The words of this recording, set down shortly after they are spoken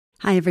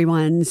Hi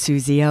everyone,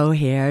 Susie O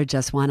here.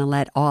 Just want to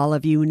let all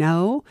of you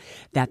know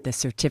that the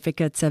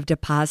certificates of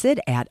deposit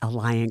at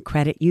Alliant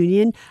Credit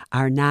Union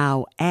are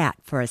now at,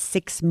 for a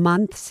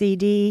 6-month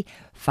CD,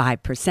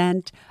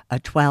 5%, a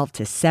 12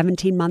 to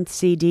 17-month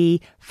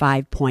CD,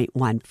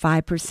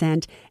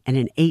 5.15%, and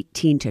an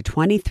 18 to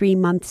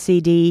 23-month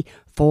CD,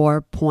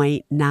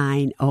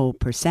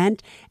 4.90%.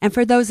 And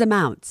for those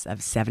amounts of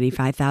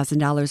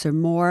 $75,000 or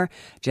more,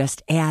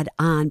 just add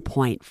on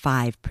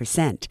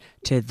 0.5%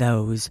 to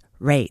those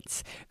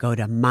rates. Go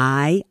to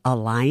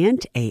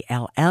myalliant,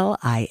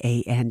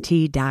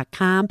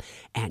 ALLIANT.com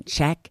and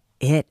check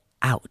it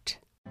out.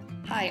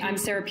 Hi, I'm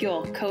Sarah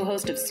Puel,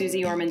 co-host of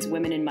Susie Orman's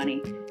Women in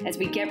Money. As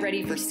we get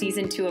ready for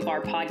Season 2 of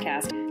our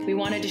podcast, we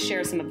wanted to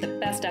share some of the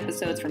best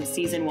episodes from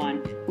Season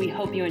 1. We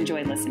hope you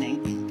enjoy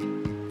listening.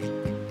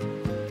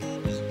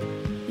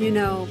 You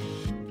know,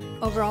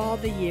 over all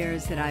the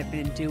years that I've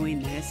been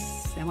doing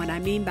this, and what I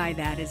mean by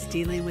that is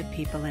dealing with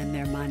people and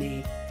their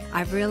money,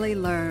 I've really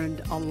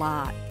learned a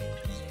lot.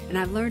 And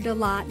I've learned a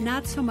lot,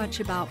 not so much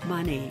about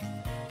money,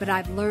 but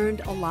I've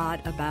learned a lot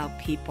about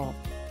people.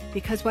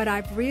 Because what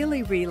I've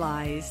really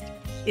realized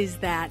is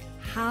that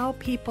how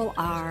people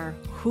are,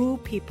 who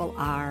people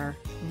are,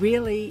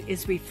 really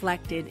is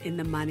reflected in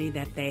the money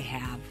that they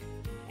have.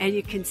 And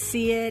you can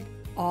see it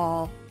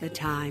all the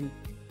time.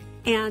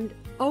 And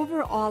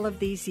over all of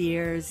these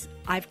years,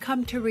 I've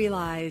come to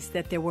realize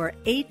that there were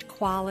 8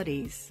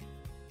 qualities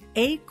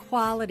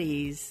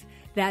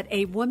that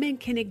a woman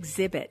can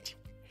exhibit.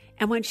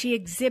 And when she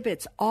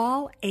exhibits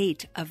all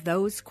 8 of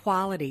those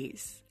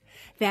qualities,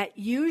 that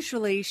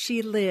usually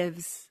she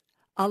lives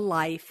a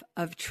life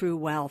of true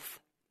wealth.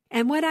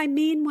 And what I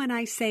mean when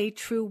I say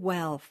true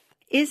wealth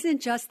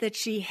isn't just that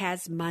she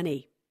has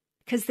money,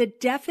 because the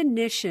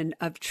definition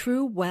of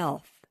true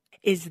wealth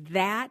is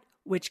that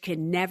which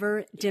can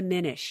never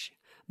diminish.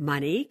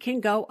 Money can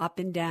go up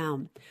and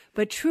down,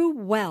 but true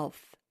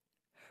wealth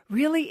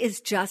really is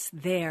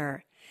just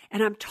there.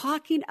 And I'm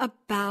talking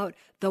about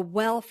the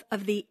wealth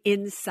of the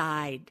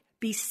inside,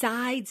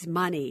 besides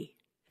money.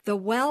 The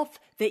wealth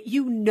that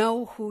you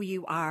know who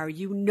you are,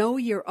 you know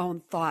your own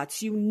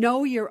thoughts, you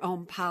know your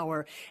own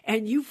power,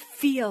 and you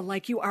feel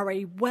like you are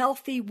a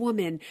wealthy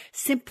woman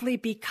simply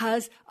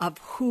because of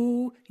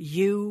who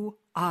you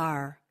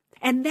are.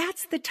 And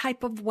that's the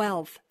type of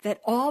wealth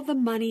that all the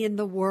money in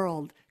the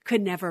world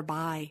could never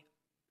buy.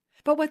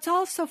 But what's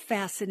also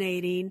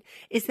fascinating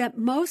is that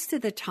most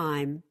of the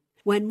time,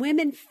 when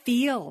women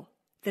feel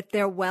that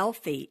they're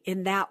wealthy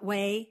in that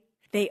way,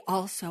 they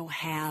also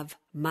have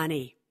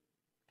money.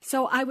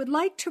 So I would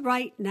like to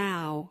right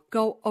now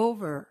go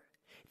over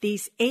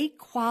these 8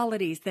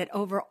 qualities that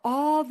over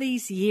all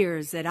these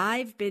years that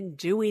I've been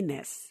doing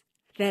this,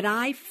 that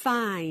I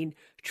find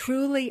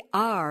truly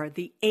are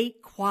the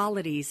 8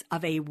 qualities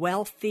of a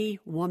wealthy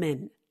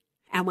woman.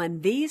 And when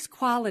these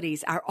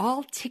qualities are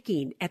all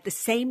ticking at the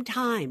same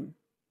time,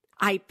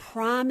 I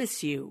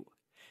promise you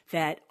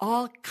that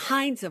all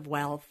kinds of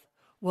wealth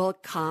will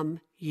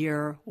come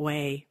your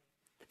way.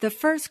 The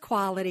first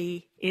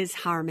quality is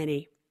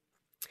harmony.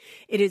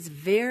 It is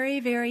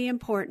very, very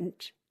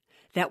important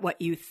that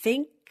what you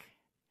think,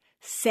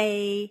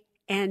 say,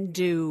 and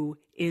do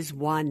is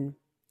one.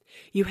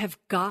 You have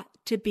got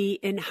to be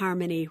in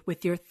harmony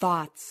with your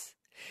thoughts.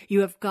 You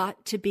have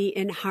got to be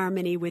in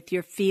harmony with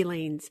your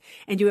feelings,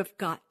 and you have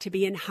got to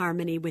be in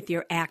harmony with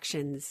your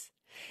actions.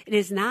 It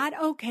is not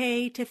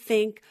okay to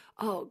think,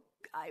 oh,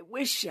 I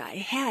wish I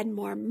had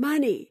more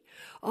money.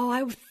 Oh,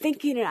 I was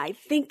thinking it, I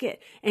think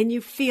it. And you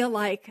feel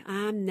like,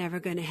 I'm never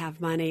going to have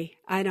money.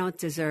 I don't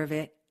deserve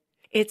it.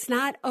 It's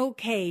not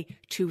okay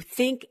to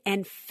think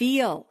and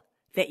feel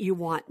that you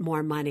want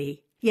more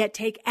money, yet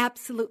take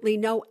absolutely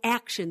no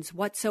actions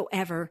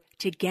whatsoever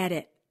to get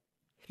it.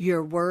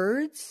 Your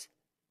words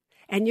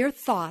and your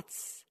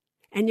thoughts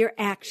and your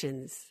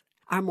actions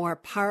are more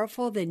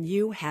powerful than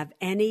you have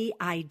any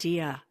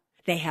idea.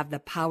 They have the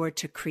power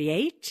to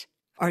create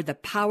or the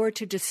power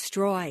to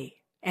destroy,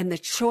 and the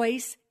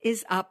choice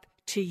is up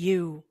to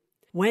you.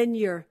 When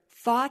your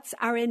thoughts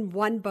are in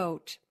one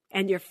boat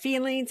and your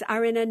feelings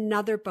are in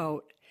another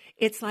boat,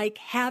 it's like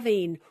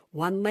having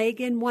one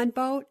leg in one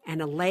boat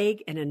and a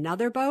leg in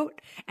another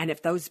boat, and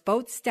if those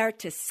boats start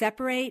to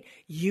separate,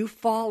 you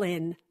fall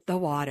in the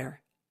water.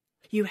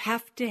 You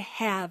have to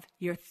have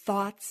your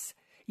thoughts,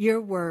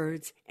 your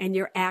words, and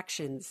your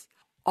actions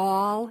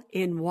all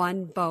in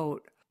one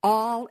boat,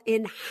 all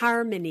in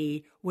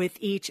harmony with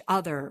each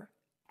other.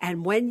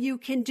 And when you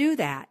can do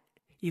that,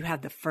 you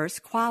have the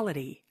first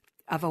quality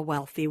of a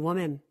wealthy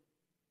woman.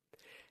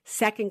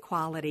 Second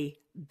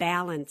quality,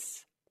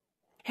 balance.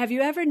 Have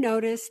you ever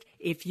noticed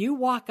if you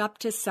walk up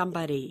to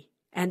somebody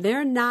and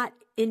they're not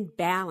in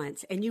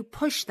balance and you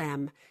push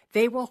them,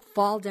 they will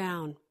fall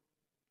down?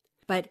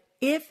 But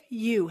if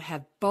you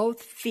have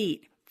both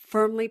feet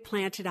firmly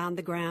planted on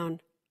the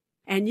ground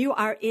and you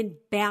are in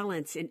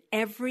balance in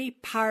every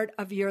part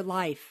of your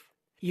life,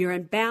 you're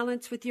in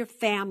balance with your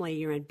family,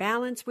 you're in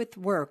balance with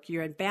work,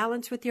 you're in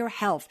balance with your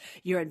health,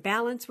 you're in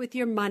balance with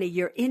your money,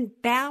 you're in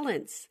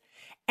balance.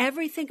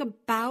 Everything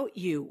about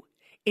you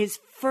is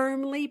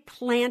firmly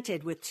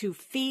planted with 2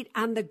 feet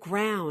on the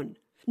ground.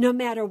 No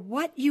matter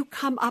what you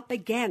come up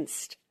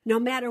against, no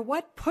matter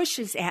what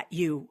pushes at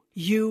you,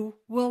 you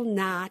will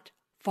not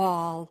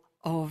fall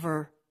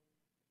over.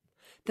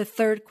 The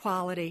third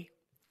quality,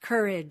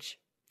 courage.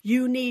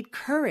 You need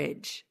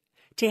courage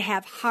to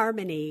have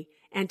harmony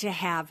and to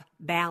have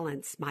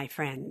balance, my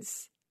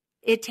friends.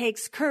 It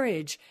takes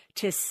courage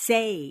to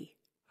say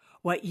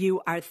what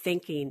you are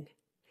thinking.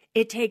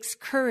 It takes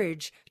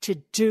courage to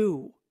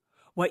do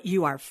what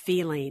you are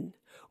feeling.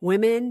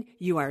 Women,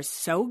 you are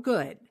so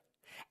good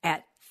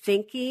at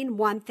thinking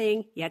one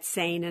thing, yet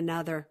saying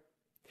another.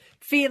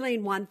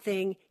 Feeling one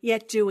thing,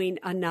 yet doing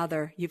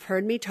another. You've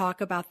heard me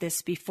talk about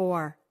this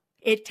before.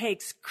 It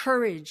takes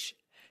courage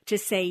to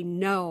say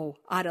no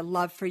out of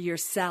love for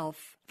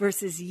yourself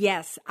versus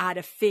yes out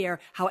of fear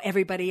how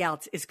everybody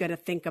else is going to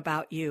think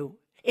about you.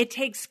 It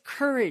takes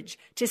courage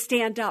to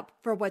stand up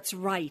for what's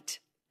right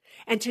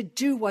and to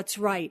do what's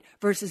right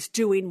versus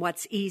doing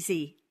what's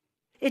easy.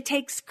 It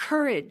takes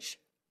courage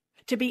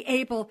to be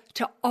able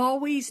to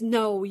always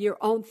know your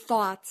own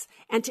thoughts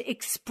and to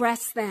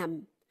express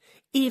them,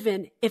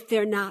 even if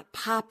they're not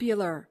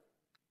popular.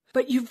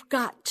 But you've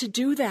got to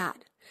do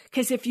that,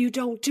 because if you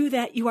don't do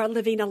that, you are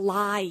living a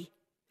lie.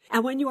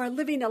 And when you are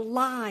living a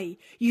lie,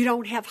 you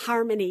don't have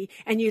harmony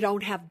and you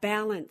don't have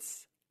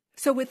balance.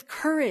 So with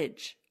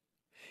courage,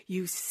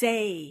 you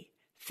say,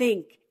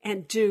 think,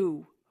 and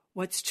do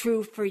what's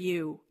true for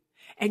you,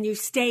 and you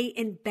stay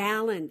in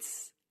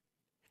balance.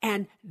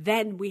 And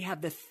then we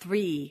have the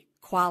 3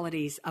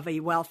 qualities of a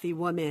wealthy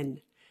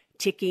woman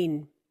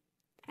ticking.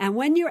 And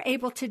when you're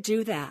able to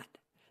do that,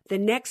 the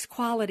next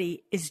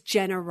quality is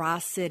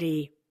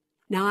generosity.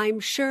 Now, I'm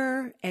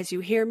sure as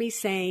you hear me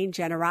saying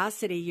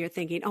generosity, you're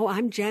thinking, oh,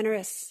 I'm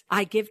generous.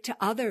 I give to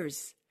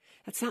others.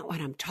 That's not what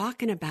I'm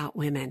talking about,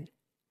 women.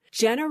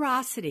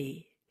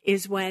 Generosity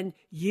is when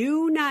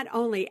you not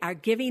only are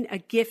giving a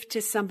gift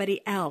to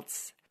somebody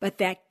else, but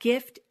that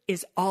gift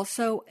is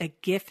also a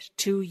gift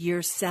to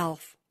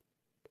yourself.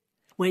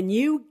 When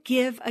you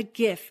give a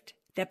gift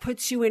that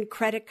puts you in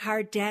credit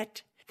card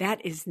debt,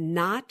 that is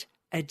not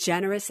a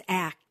generous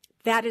act.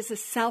 That is a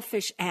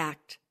selfish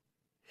act,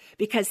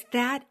 because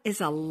that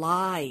is a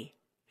lie.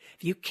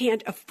 If you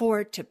can't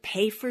afford to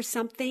pay for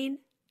something,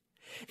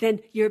 then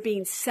you're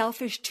being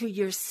selfish to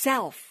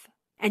yourself.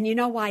 And you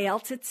know why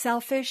else it's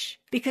selfish?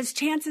 Because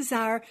chances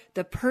are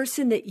the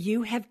person that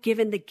you have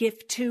given the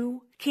gift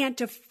to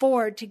can't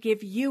afford to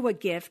give you a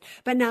gift,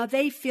 but now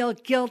they feel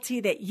guilty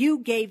that you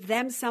gave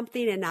them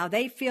something, and now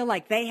they feel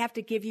like they have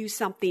to give you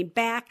something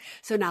back.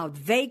 So now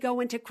they go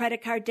into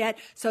credit card debt.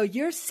 So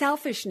your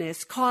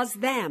selfishness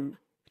caused them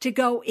to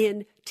go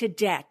into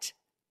debt.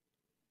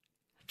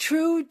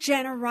 True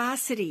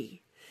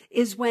generosity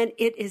is when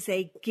it is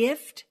a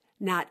gift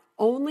not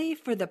only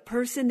for the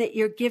person that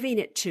you're giving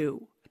it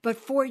to, but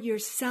for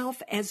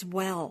yourself as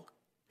well.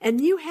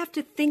 And you have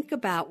to think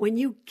about when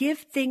you give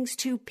things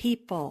to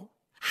people,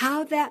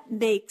 how that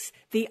makes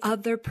the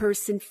other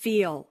person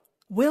feel.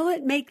 Will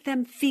it make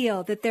them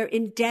feel that they're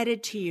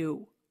indebted to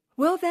you?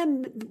 Will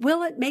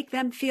it make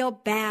them feel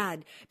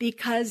bad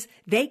because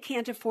they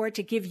can't afford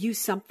to give you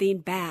something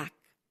back?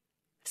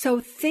 So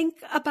think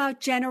about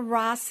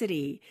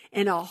generosity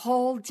in a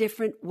whole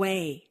different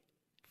way.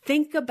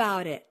 Think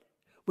about it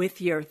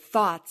with your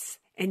thoughts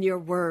and your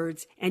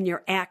words and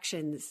your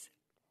actions.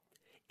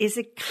 Is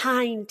it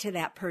kind to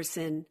that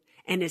person,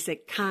 and is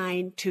it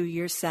kind to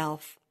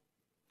yourself?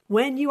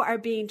 When you are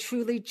being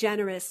truly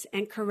generous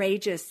and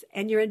courageous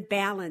and you're in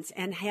balance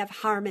and have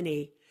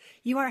harmony,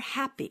 you are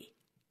happy.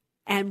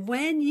 And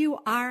when you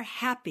are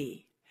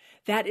happy,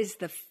 that is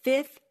the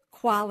 5th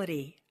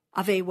quality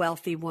of a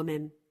wealthy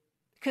woman.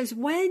 Because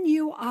when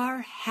you are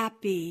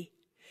happy,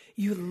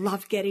 you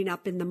love getting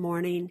up in the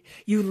morning.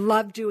 You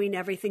love doing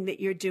everything that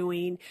you're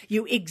doing.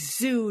 You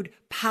exude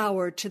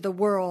power to the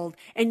world,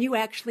 and you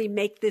actually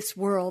make this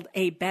world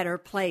a better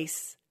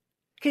place.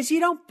 Because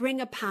you don't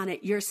bring upon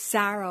it your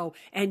sorrow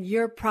and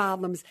your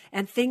problems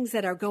and things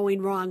that are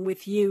going wrong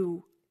with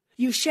you.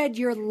 You shed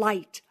your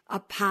light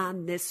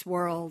upon this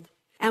world.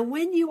 And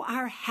when you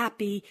are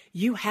happy,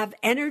 you have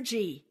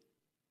energy.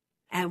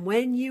 And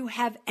when you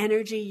have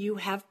energy, you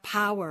have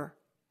power.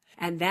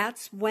 And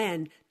that's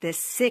when the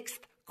 6th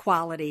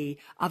quality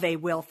of a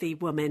wealthy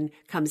woman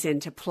comes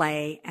into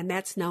play, and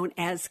that's known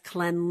as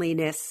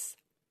cleanliness.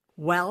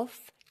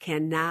 Wealth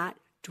cannot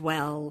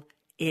dwell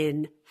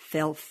in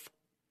filth.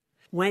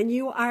 When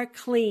you are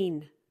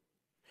clean,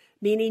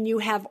 meaning you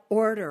have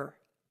order,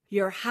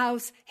 your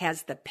house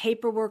has the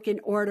paperwork in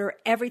order,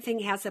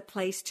 everything has a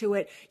place to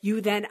it, you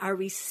then are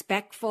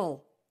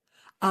respectful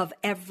of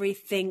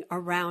everything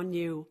around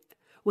you.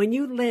 When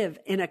you live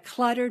in a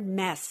cluttered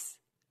mess,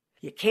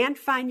 you can't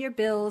find your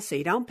bills, so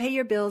you don't pay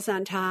your bills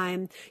on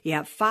time. You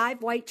have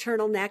 5 white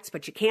turtlenecks,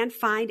 but you can't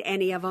find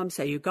any of them,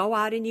 so you go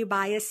out and you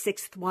buy a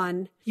 6th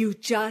one. You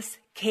just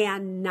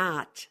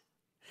cannot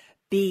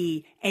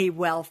be a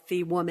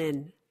wealthy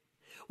woman.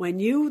 When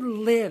you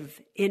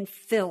live in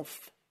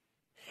filth,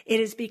 It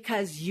is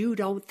because you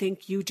don't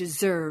think you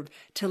deserve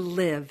to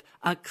live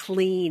a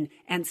clean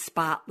and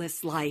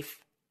spotless life.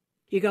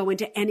 You go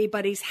into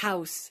anybody's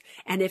house,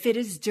 and if it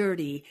is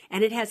dirty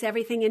and it has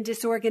everything in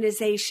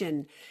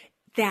disorganization,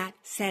 that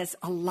says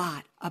a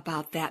lot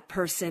about that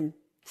person.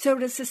 So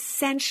it is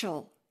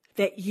essential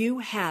that you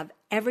have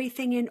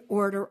everything in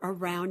order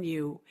around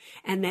you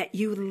and that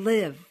you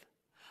live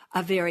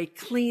a very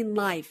clean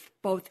life,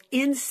 both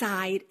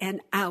inside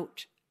and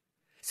out.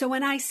 So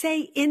when I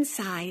say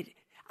inside,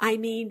 I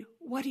mean,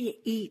 what do you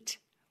eat?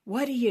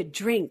 What do you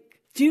drink?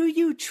 Do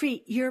you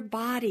treat your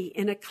body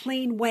in a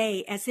clean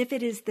way as if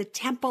it is the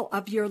temple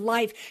of your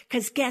life?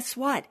 Because guess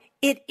what?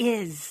 It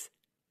is.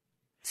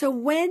 So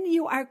when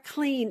you are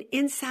clean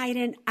inside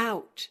and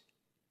out,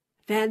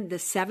 then the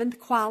seventh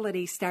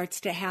quality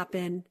starts to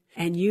happen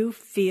and you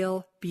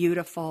feel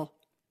beautiful.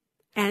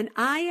 And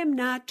I am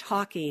not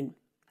talking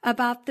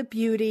about the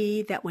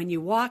beauty that when you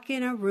walk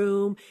in a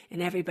room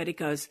and everybody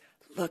goes,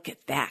 look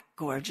at that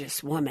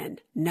gorgeous woman.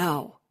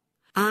 No,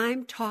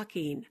 I'm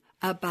talking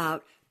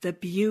about the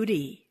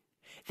beauty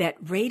that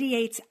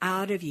radiates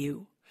out of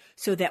you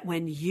so that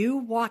when you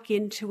walk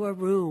into a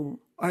room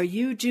or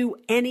you do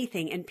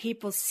anything and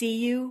people see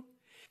you,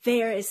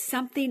 there is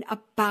something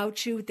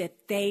about you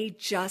that they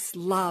just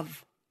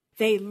love.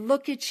 They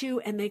look at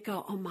you and they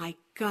go, oh my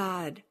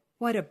God,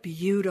 what a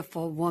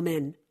beautiful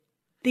woman.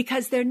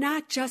 Because they're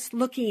not just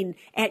looking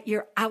at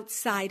your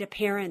outside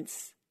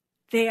appearance.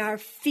 They are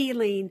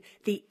feeling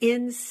the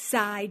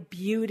inside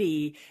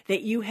beauty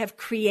that you have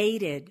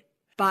created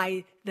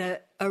by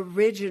the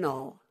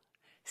original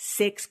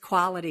 6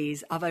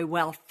 qualities of a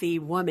wealthy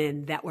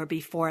woman that were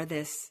before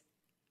this.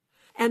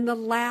 And the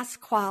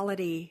last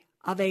quality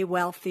of a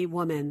wealthy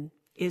woman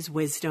is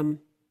wisdom.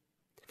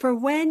 For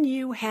when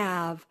you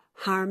have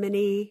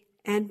harmony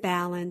and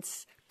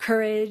balance,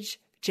 courage,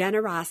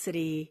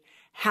 generosity,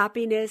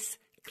 happiness,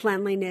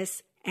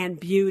 cleanliness, and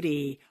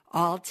beauty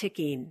all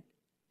ticking,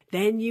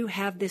 then you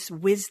have this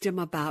wisdom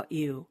about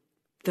you,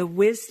 the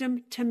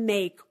wisdom to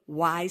make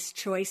wise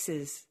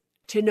choices,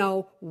 to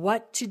know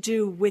what to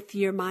do with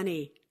your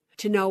money,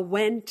 to know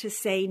when to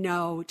say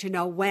no, to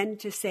know when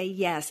to say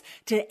yes,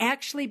 to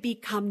actually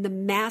become the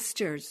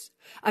masters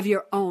of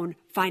your own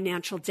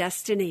financial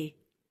destiny.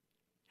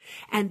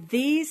 And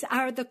these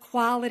are the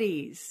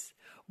qualities: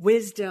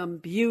 wisdom,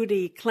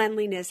 beauty,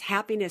 cleanliness,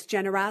 happiness,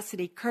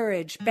 generosity,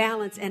 courage,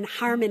 balance, and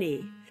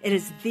harmony. It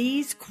is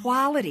these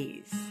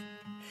qualities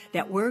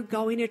that we're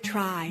going to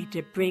try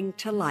to bring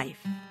to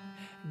life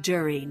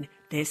during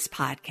this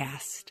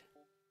podcast.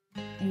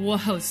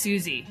 Whoa,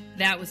 Susie,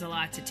 that was a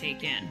lot to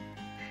take in.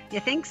 You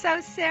think so,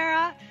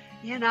 Sarah?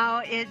 You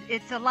know,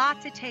 it's a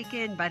lot to take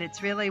in, but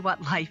it's really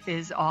what life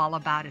is all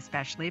about,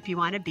 especially if you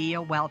want to be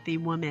a wealthy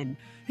woman.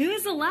 It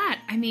was a lot.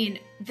 I mean,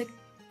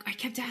 I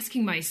kept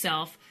asking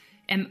myself,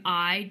 am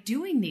I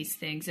doing these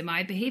things? Am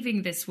I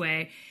behaving this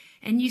way?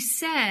 And you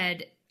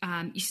said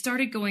you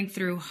started going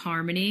through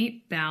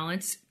harmony,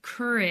 balance,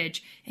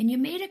 courage, and you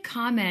made a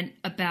comment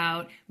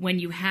about when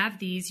you have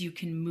these, you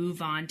can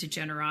move on to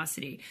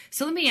generosity.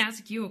 So let me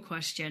ask you a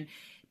question.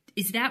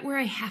 Is that where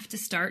I have to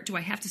start? Do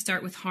I have to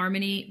start with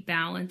harmony,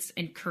 balance,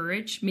 and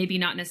courage? Maybe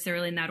not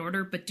necessarily in that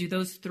order, but do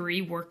those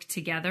 3 work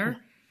together?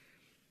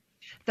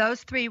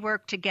 Those 3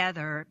 work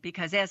together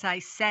because, as I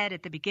said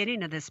at the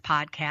beginning of this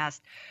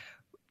podcast,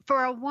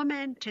 for a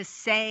woman to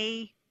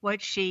say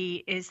what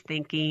she is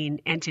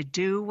thinking and to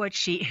do what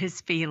she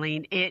is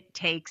feeling, it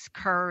takes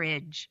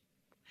courage.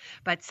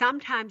 But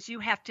sometimes you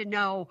have to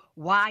know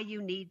why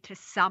you need to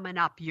summon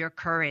up your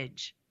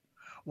courage.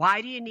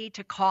 Why do you need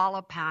to call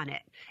upon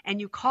it?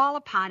 And you call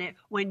upon it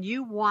when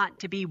you want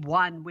to be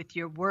one with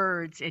your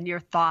words and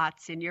your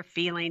thoughts and your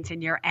feelings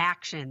and your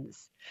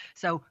actions.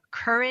 So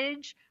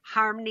courage,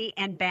 harmony,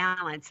 and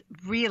balance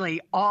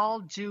really all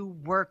do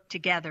work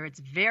together. It's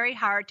very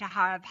hard to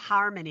have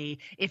harmony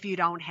if you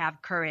don't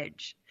have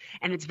courage.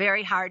 And it's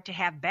very hard to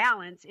have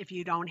balance if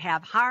you don't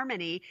have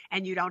harmony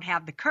and you don't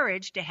have the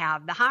courage to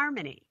have the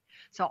harmony.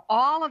 So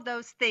all of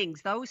those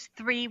things, those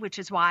 3, which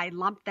is why I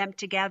lumped them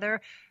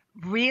together,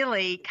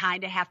 really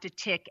kind of have to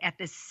tick at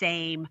the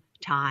same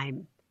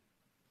time.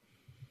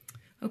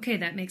 Okay,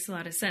 that makes a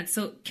lot of sense.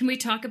 So can we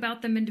talk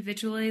about them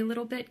individually a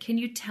little bit? Can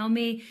you tell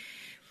me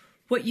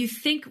what you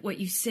think, what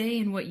you say,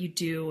 and what you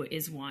do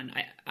is one?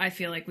 I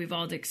feel like we've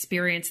all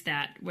experienced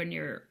that when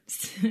you're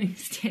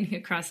standing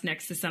across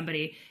next to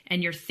somebody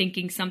and you're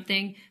thinking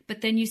something,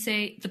 but then you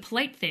say the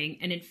polite thing.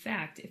 And in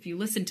fact, if you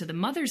listen to the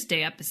Mother's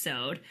Day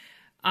episode,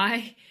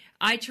 I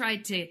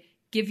tried to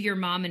give your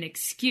mom an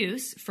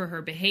excuse for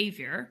her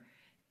behavior.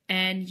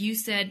 And you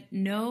said,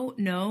 no,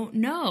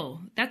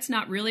 that's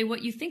not really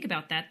what you think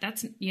about that.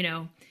 That's,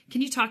 can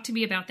you talk to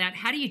me about that?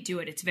 How do you do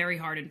it? It's very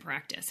hard in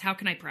practice. How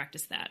can I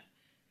practice that?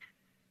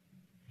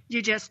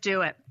 You just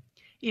do it.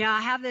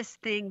 I have this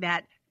thing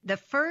that the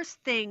first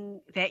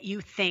thing that you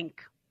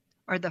think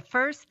or the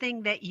first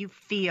thing that you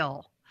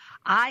feel,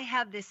 I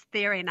have this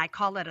theory and I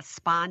call it a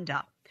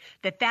sponda.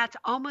 That's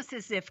almost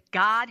as if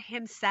God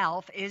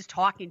himself is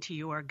talking to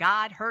you or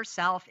God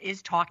herself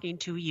is talking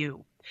to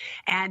you.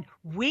 And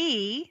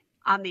we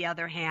on the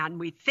other hand,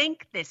 we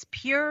think this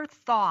pure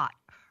thought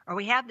or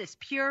we have this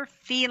pure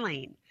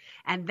feeling.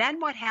 And then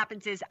what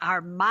happens is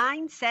our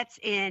mind sets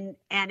in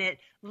and it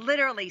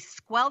literally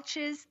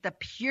squelches the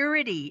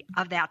purity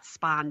of that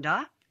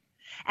spanda.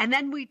 And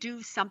then we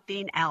do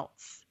something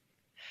else.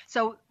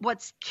 So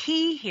what's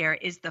key here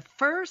is the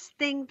first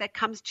thing that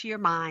comes to your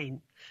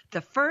mind,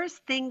 the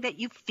first thing that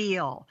you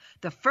feel,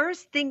 the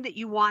first thing that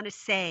you want to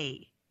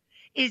say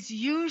is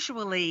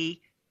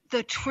usually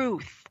the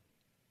truth.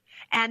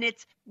 And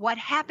it's what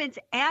happens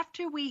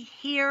after we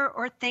hear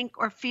or think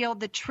or feel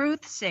the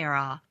truth,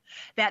 Sarah,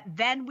 that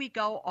then we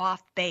go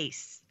off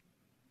base.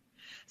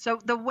 So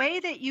the way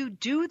that you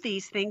do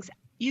these things,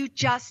 you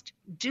just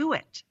do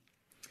it.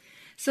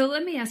 So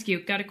let me ask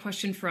you, got a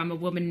question from a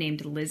woman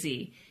named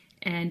Lizzie.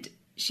 And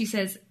she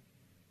says,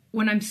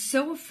 when I'm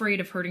so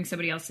afraid of hurting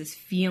somebody else's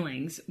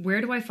feelings,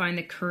 where do I find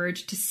the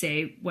courage to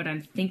say what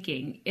I'm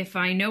thinking if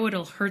I know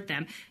it'll hurt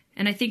them?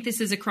 And I think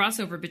this is a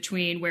crossover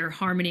between where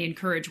harmony and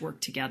courage work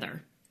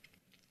together.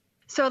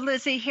 So,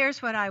 Lizzie,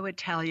 here's what I would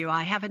tell you.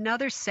 I have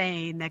another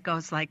saying that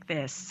goes like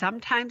this.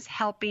 Sometimes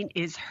helping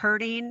is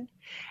hurting,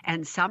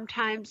 and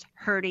sometimes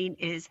hurting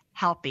is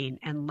helping.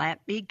 And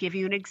let me give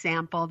you an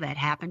example that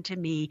happened to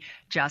me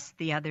just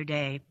the other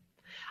day.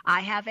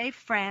 I have a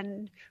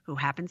friend who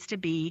happens to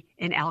be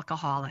an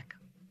alcoholic,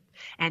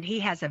 and he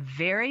has a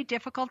very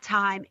difficult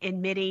time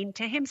admitting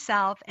to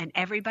himself and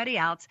everybody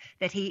else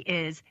that he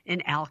is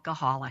an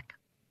alcoholic.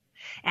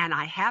 And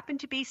I happen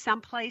to be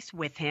someplace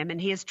with him, and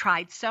he has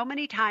tried so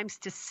many times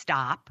to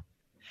stop.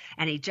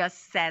 And he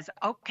just says,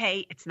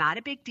 okay, it's not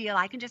a big deal.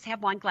 I can just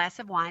have one glass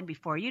of wine.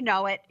 Before you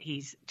know it,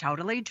 he's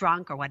totally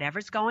drunk or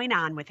whatever's going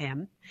on with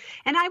him.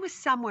 And I was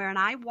somewhere, and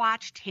I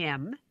watched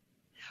him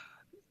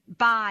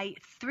buy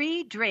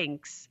 3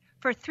 drinks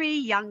for 3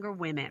 younger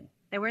women.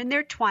 They were in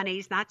their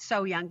 20s, not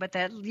so young, but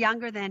they're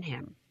younger than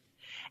him.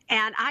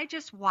 And I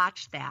just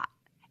watched that.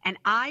 And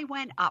I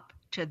went up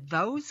to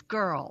those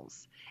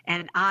girls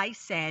and I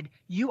said,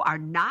 you are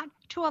not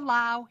to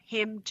allow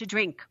him to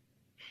drink.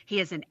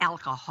 He is an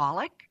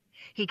alcoholic.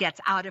 He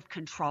gets out of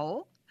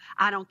control.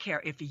 I don't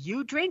care if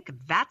you drink,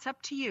 that's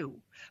up to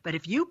you. But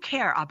if you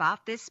care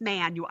about this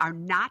man, you are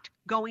not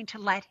going to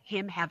let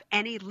him have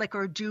any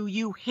liquor. Do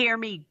you hear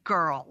me,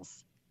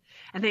 girls?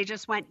 And they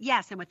just went,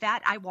 yes. And with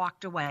that, I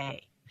walked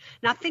away.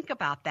 Now think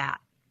about that.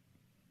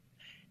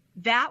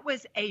 That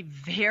was a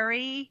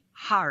very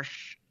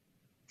harsh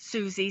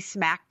Susie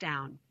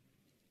smackdown.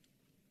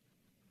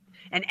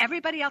 And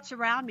everybody else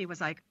around me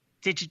was like,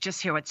 did you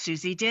just hear what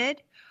Susie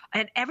did?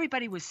 And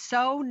everybody was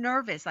so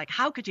nervous, like,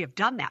 how could you have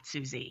done that,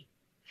 Susie?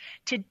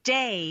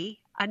 Today,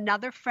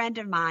 another friend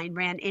of mine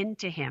ran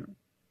into him.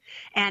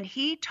 And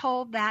he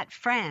told that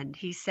friend,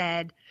 he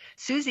said,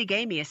 Susie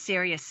gave me a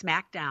serious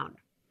smackdown.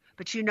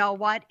 But you know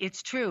what?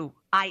 It's true.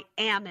 I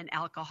am an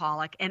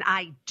alcoholic and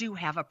I do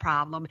have a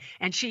problem.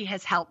 And she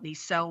has helped me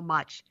so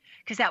much.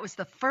 Because that was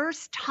the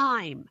first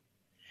time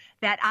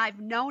that I've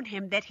known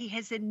him that he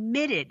has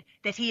admitted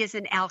that he is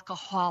an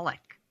alcoholic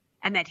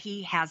and that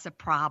he has a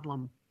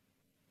problem.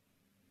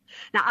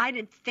 Now, I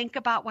didn't think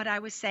about what I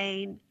was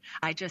saying.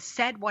 I just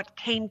said what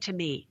came to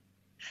me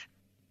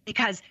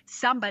because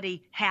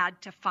somebody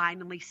had to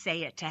finally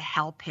say it to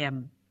help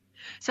him.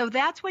 So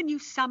that's when you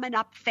summon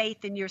up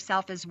faith in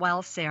yourself as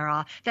well,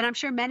 Sarah, that I'm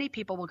sure many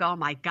people will go, oh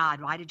my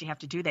God, why did you have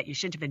to do that? You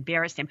shouldn't have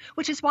embarrassed him,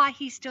 which is why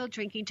he's still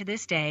drinking to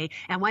this day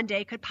and one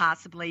day could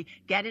possibly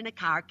get in a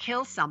car,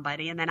 kill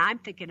somebody. And then I'm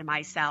thinking to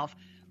myself,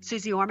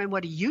 Susie Orman,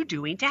 what are you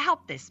doing to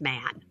help this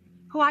man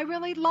who I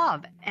really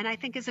love and I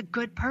think is a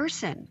good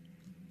person?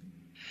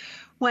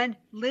 When,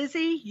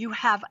 Lizzie, you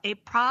have a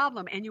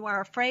problem and you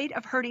are afraid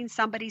of hurting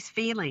somebody's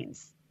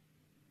feelings,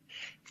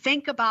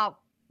 think about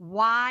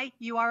why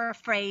you are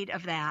afraid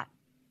of that.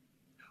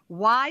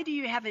 Why do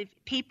you have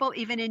people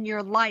even in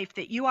your life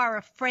that you are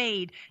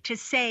afraid to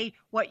say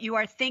what you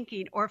are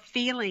thinking or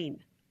feeling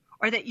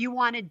or that you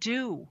want to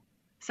do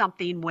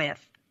something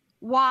with?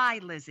 Why,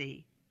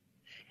 Lizzie?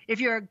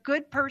 If you're a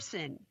good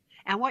person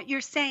and what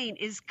you're saying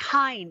is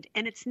kind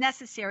and it's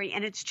necessary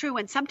and it's true,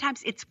 and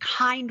sometimes it's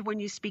kind when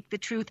you speak the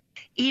truth,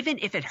 even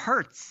if it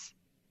hurts,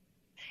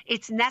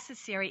 it's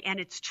necessary and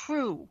it's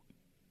true,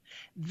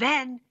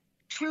 then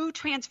true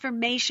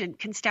transformation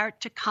can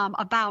start to come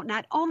about,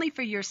 not only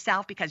for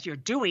yourself because you're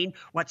doing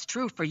what's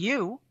true for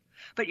you,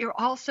 but you're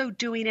also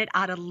doing it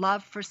out of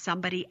love for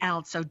somebody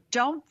else. So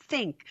don't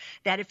think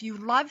that if you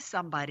love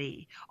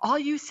somebody, all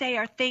you say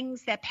are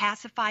things that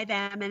pacify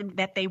them and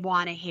that they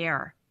want to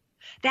hear.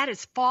 That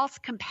is false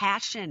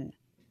compassion.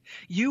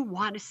 You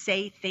want to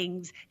say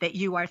things that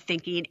you are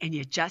thinking, and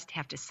you just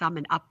have to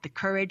summon up the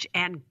courage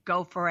and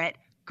go for it,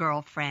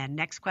 girlfriend.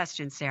 Next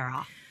question,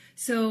 Sarah.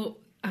 So,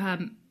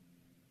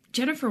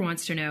 Jennifer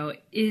wants to know,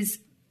 is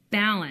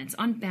balance,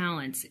 on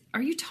balance,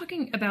 are you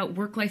talking about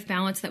work-life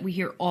balance that we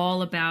hear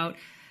all about?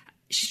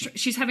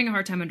 She's having a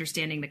hard time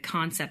understanding the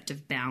concept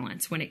of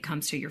balance when it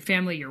comes to your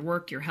family, your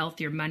work, your health,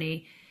 your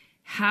money.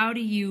 How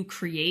do you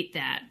create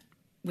that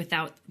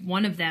without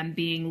one of them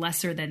being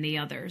lesser than the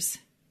others?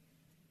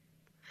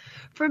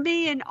 For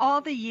me, in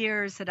all the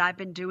years that I've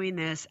been doing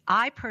this,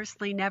 I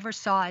personally never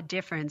saw a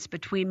difference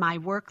between my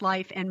work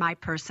life and my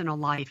personal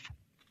life.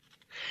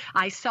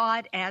 I saw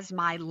it as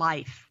my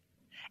life,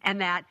 and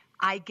that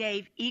I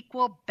gave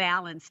equal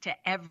balance to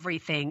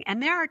everything.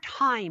 And there are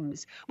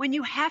times when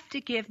you have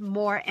to give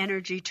more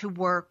energy to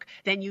work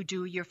than you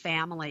do your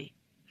family.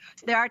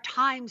 There are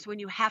times when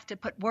you have to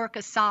put work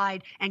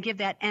aside and give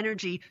that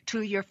energy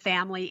to your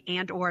family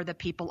and or the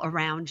people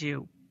around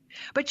you.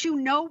 But you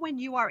know when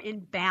you are in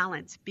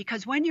balance,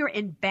 because when you're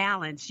in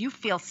balance, you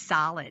feel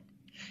solid.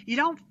 You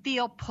don't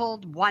feel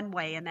pulled one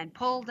way and then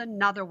pulled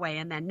another way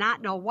and then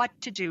not know what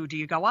to do. Do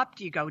you go up?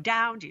 Do you go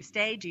down? Do you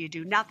stay? Do you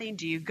do nothing?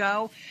 Do you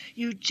go?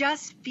 You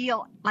just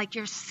feel like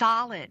you're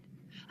solid.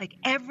 Like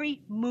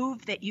every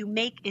move that you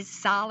make is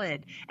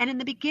solid. And in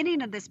the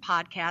beginning of this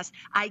podcast,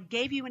 I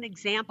gave you an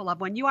example of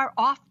when you are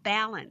off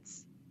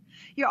balance.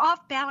 You're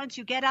off balance,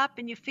 you get up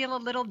and you feel a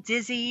little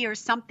dizzy or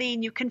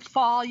something. You can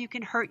fall, you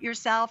can hurt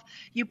yourself.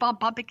 You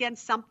bump up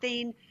against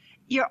something.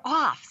 You're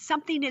off.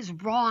 Something is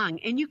wrong.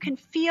 And you can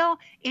feel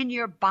in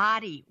your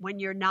body when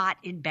you're not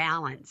in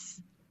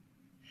balance.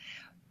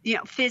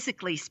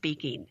 Physically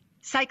speaking,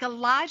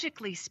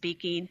 psychologically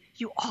speaking,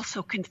 you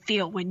also can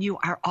feel when you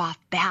are off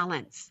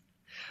balance.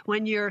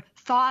 When your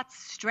thoughts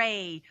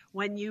stray,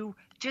 when you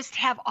just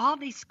have all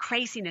this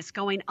craziness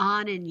going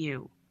on in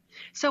you.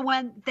 So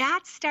when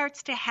that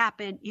starts to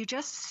happen, you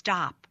just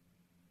stop.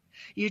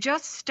 You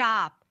just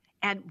stop.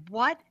 And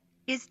what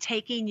is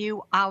taking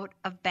you out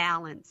of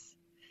balance?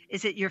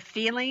 Is it your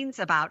feelings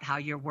about how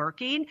you're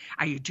working?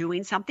 Are you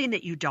doing something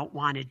that you don't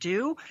want to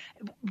do?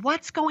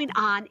 What's going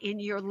on in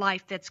your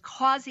life that's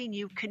causing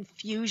you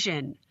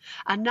confusion?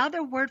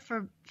 Another word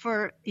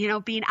for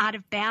being out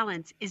of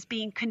balance is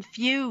being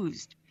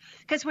confused.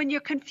 Because when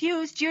you're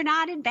confused, you're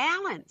not in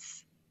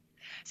balance.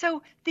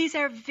 So these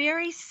are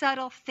very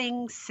subtle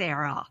things,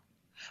 Sarah.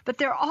 But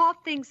they're all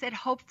things that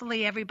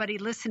hopefully everybody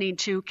listening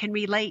to can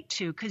relate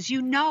to, because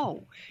you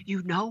know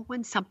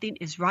when something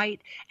is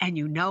right and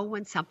you know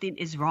when something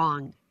is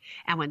wrong.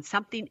 And when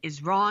something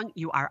is wrong,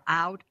 you are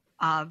out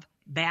of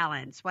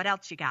balance. What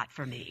else you got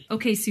for me?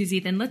 Okay, Susie,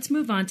 then let's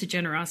move on to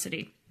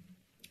generosity.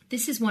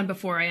 This is one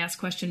before I ask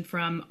a question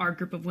from our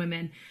group of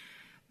women.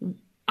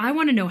 I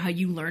want to know how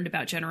you learned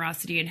about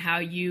generosity and how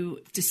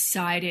you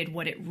decided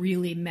what it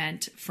really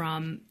meant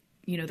from,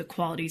 the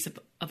qualities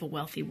of a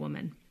wealthy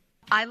woman.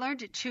 I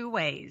learned it two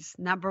ways.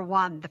 Number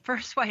one, the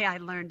first way I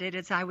learned it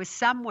is I was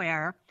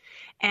somewhere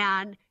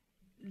and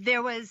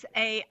there was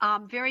a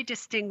very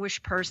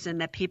distinguished person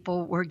that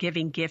people were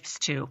giving gifts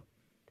to.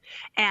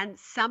 And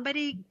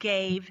somebody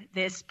gave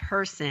this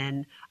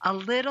person a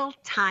little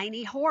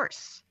tiny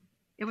horse.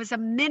 It was a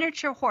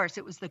miniature horse.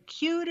 It was the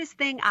cutest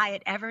thing I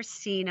had ever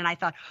seen. And I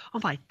thought,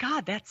 oh my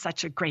God, that's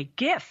such a great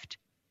gift.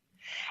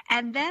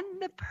 And then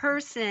the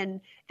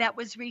person that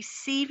was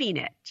receiving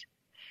it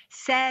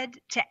said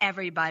to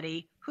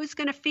everybody, who's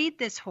going to feed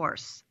this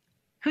horse?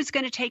 Who's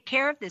going to take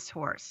care of this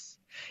horse?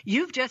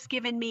 You've just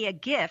given me a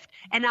gift,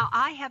 and now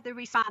I have the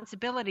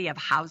responsibility of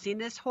housing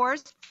this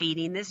horse,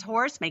 feeding this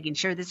horse, making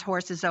sure this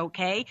horse is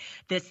okay.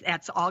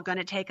 That's all going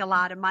to take a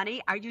lot of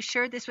money. Are you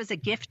sure this was a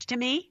gift to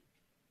me?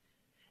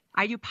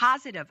 Are you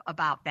positive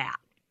about that?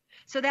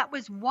 So that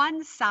was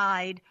one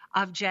side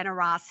of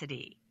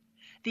generosity.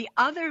 The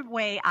other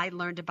way I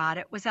learned about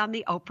it was on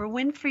the Oprah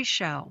Winfrey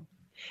Show.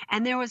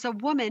 And there was a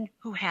woman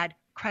who had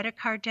credit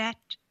card debt,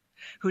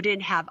 who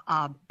didn't have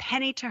a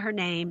penny to her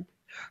name.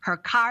 Her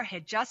car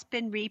had just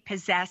been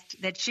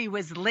repossessed that she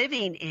was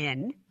living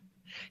in.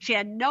 She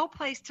had no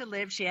place to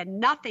live. She had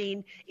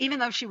nothing, even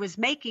though she was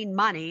making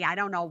money. I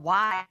don't know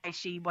why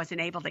she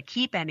wasn't able to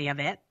keep any of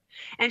it.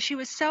 And she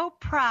was so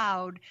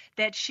proud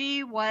that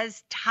she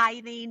was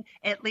tithing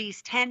at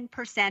least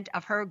 10%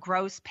 of her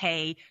gross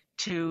pay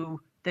to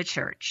the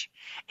church.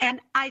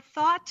 And I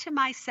thought to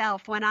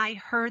myself when I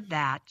heard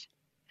that,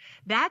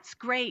 that's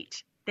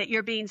great that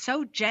you're being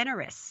so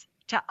generous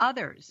to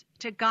others,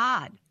 to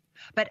God.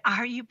 But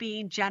are you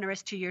being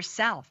generous to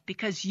yourself?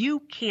 Because you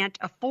can't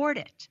afford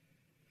it.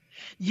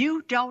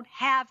 You don't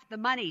have the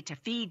money to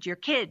feed your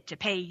kid, to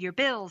pay your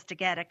bills, to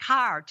get a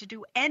car, to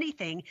do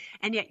anything,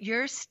 and yet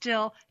you're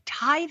still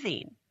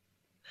tithing.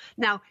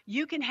 Now,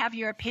 you can have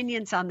your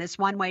opinions on this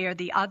one way or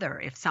the other.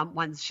 If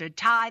someone should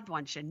tithe,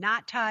 one should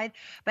not tithe.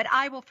 But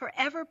I will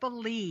forever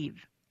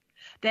believe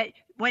that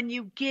when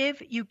you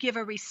give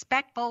a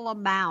respectful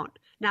amount,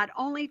 not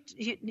only,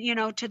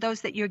 to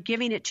those that you're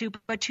giving it to,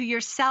 but to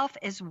yourself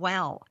as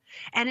well.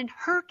 And in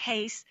her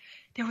case,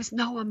 there was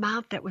no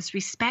amount that was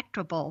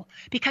respectable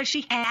because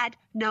she had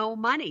no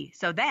money.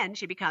 So then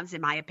she becomes,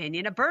 in my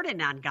opinion, a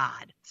burden on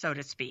God, so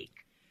to speak.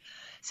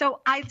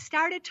 So I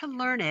started to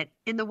learn it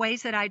in the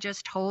ways that I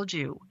just told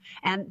you.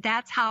 And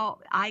that's how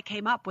I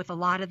came up with a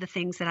lot of the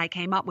things that I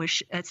came up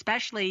with,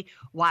 especially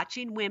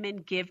watching women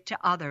give to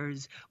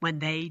others when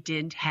they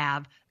didn't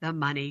have the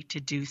money to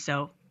do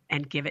so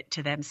and give it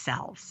to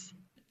themselves.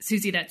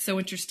 Susie, that's so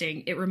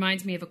interesting. It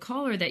reminds me of a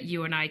caller that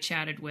you and I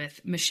chatted with,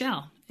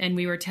 Michelle, and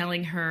we were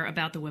telling her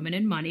about the Women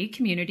in Money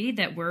community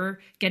that we're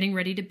getting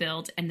ready to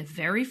build. And the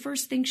very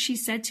first thing she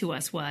said to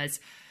us was,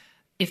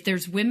 if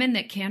there's women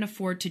that can't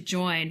afford to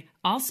join,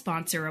 I'll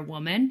sponsor a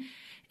woman.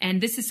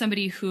 And this is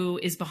somebody who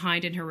is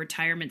behind in her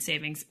retirement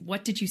savings.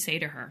 What did you say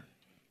to her?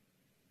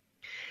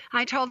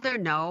 I told her,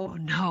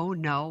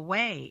 no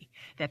way.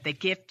 That the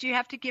gift you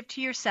have to give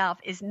to yourself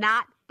is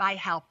not by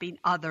helping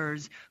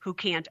others who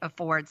can't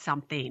afford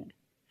something.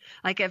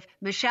 Like if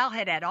Michelle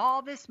had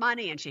all this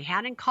money and she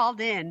hadn't called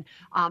in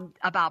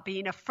about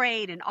being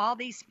afraid and all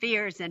these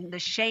fears and the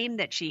shame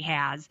that she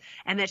has,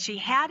 and that she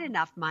had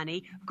enough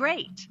money,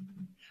 great.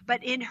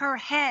 But in her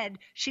head,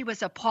 she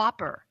was a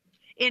pauper.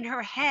 In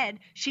her head,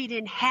 she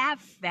didn't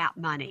have that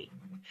money.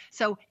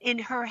 So in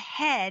her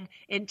head,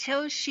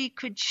 until she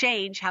could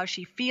change how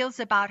she feels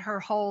about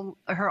her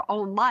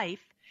own life,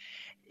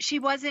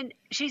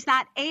 she's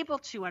not able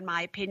to, in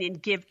my opinion,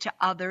 give to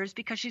others,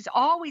 because she's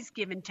always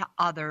given to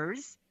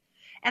others.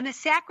 And the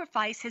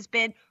sacrifice has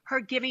been her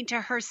giving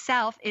to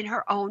herself in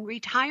her own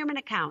retirement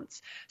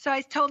accounts. So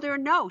I told her,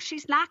 no,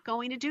 she's not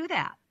going to do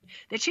that.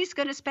 That she's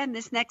going to spend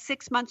this next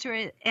 6 months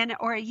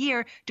or a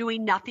year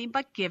doing nothing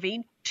but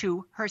giving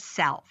to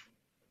herself.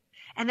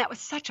 And that was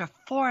such a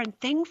foreign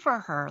thing for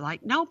her.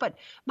 Like, no, but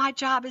my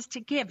job is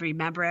to give.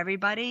 Remember,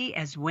 everybody,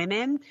 as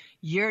women,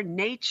 your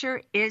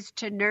nature is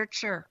to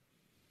nurture.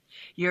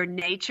 Your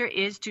nature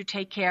is to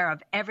take care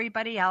of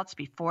everybody else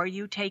before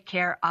you take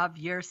care of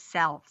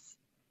yourselves.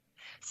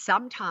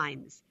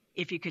 Sometimes,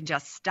 if you can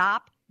just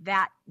stop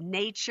that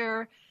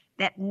nature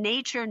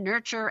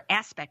nurture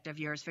aspect of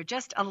yours for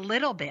just a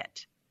little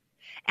bit,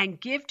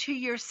 and give to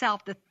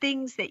yourself the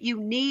things that you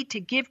need to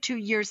give to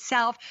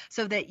yourself,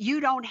 so that you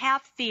don't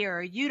have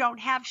fear, you don't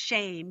have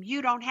shame,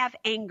 you don't have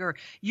anger.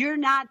 You're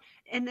not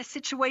in the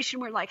situation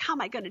where, like, how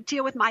am I going to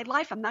deal with my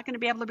life? I'm not going to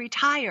be able to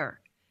retire.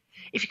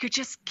 If you could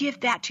just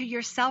give that to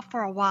yourself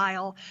for a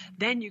while,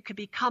 then you could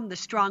become the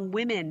strong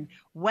women,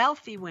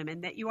 wealthy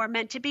women that you are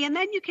meant to be. And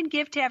then you can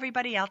give to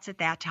everybody else at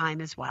that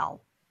time as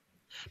well.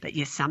 But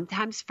you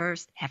sometimes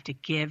first have to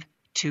give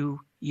to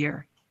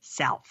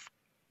yourself.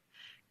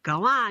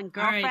 Go on,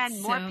 girlfriend.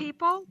 Right, more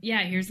people?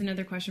 Yeah, here's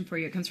another question for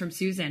you. It comes from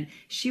Susan.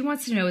 She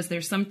wants to know, is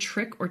there some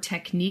trick or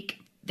technique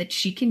that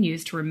she can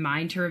use to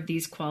remind her of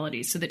these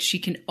qualities so that she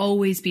can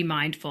always be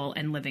mindful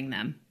and living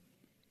them?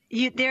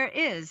 There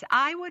is.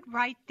 I would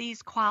write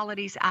these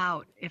qualities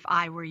out if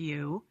I were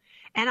you,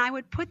 and I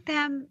would put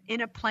them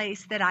in a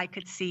place that I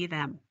could see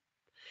them.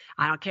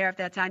 I don't care if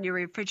that's on your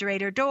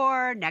refrigerator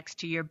door, next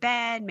to your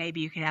bed.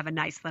 Maybe you could have a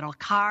nice little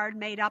card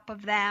made up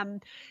of them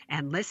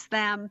and list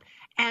them.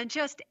 And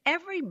just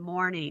every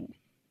morning,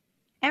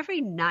 every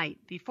night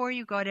before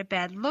you go to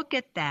bed, look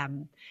at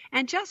them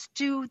and just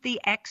do the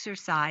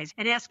exercise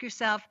and ask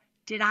yourself,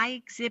 did I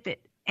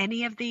exhibit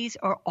any of these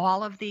or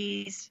all of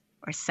these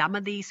or some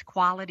of these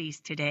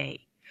qualities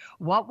today?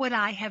 What would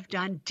I have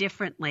done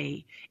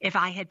differently if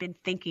I had been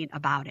thinking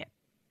about it?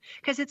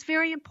 Because it's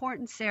very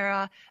important,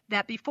 Sarah,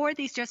 that before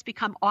these just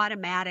become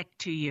automatic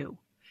to you,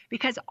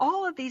 because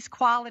all of these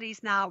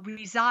qualities now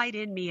reside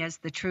in me as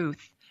the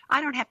truth.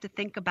 I don't have to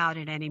think about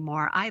it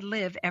anymore. I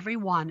live every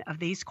one of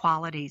these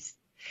qualities.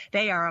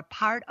 They are a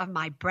part of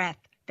my breath.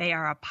 They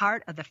are a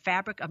part of the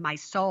fabric of my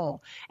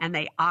soul, and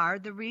they are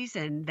the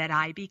reason that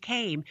I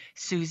became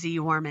Susie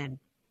Orman,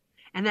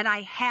 and that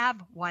I have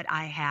what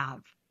I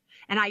have,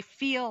 and I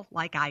feel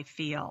like I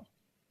feel.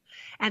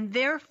 And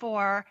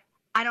therefore,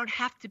 I don't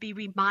have to be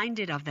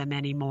reminded of them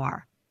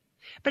anymore.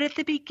 But at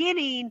the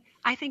beginning,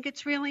 I think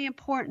it's really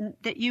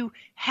important that you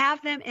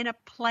have them in a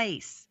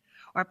place,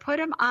 or put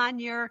them on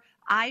your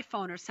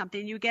iPhone or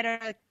something. You get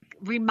a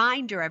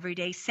reminder every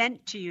day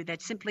sent to you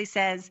that simply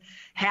says,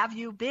 have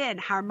you been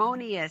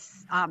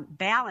harmonious,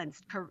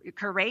 balanced,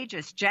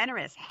 courageous,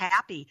 generous,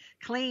 happy,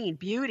 clean,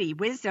 beauty,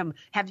 wisdom?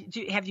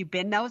 Have you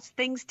been those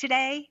things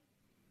today?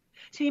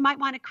 So you might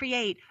want to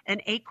create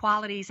an 8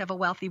 Qualities of a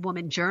Wealthy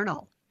Woman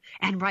journal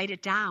and write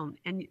it down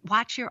and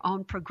watch your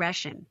own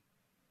progression.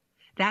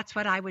 That's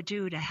what I would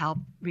do to help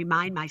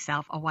remind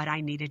myself of what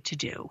I needed to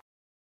do.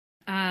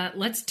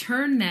 Let's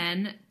turn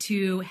then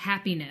to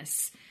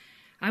happiness.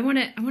 I want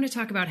to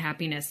talk about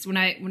happiness. When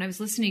I was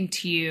listening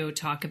to you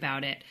talk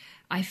about it,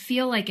 I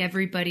feel like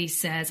everybody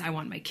says, I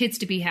want my kids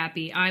to be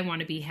happy. I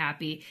want to be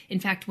happy. In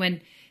fact,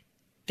 when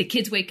the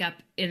kids wake up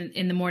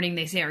in the morning,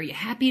 they say, are you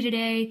happy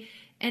today?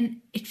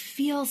 And it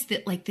feels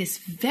that like this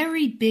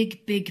very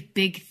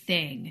big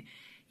thing.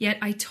 Yet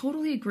I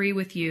totally agree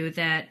with you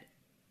that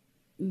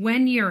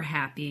when you're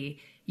happy,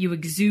 you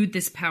exude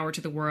this power to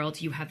the world.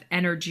 You have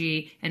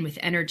energy, and with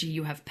energy,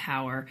 you have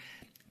power.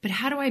 But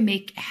how do I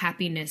make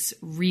happiness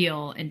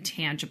real and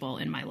tangible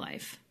in my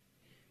life?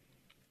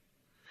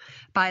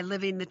 By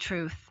living the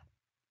truth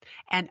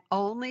and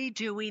only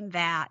doing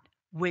that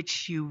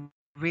which you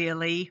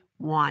really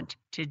want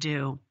to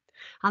do.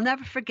 I'll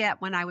never forget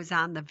when I was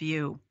on The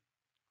View,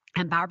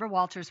 and Barbara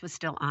Walters was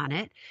still on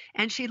it,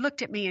 and she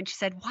looked at me and she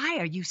said, why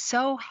are you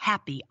so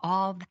happy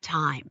all the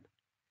time?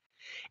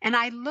 And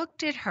I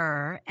looked at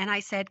her and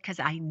I said, because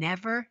I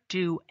never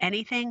do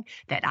anything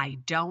that I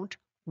don't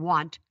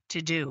want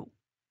to do.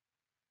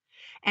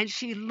 And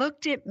she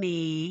looked at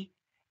me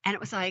and it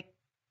was like,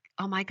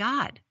 oh my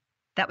God,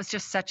 that was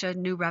just such a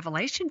new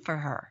revelation for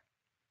her.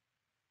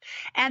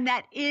 And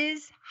that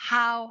is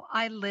how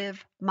I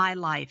live my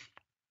life.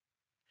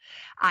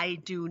 I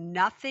do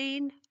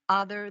nothing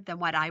other than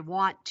what I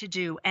want to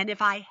do. And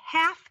if I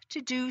have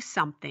to do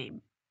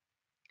something,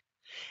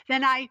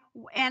 then I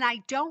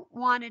don't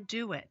want to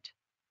do it,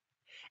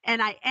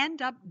 and I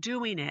end up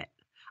doing it,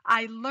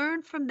 I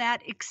learn from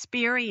that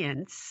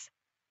experience,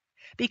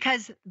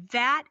 because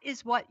that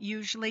is what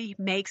usually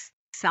makes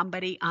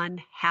somebody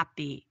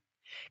unhappy.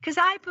 Because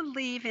I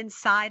believe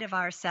inside of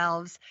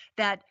ourselves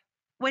that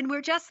when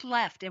we're just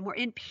left and we're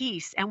in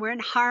peace and we're in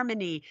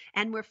harmony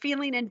and we're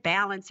feeling in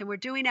balance and we're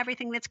doing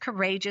everything that's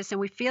courageous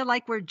and we feel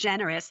like we're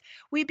generous,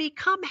 we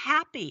become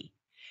happy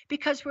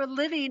because we're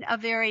living a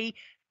very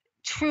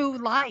true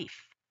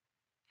life.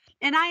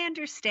 And I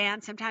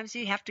understand sometimes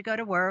you have to go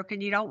to work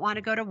and you don't want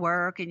to go to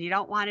work and you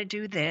don't want to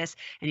do this.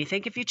 And you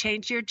think if you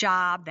change your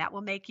job, that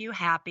will make you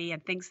happy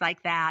and things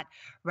like that.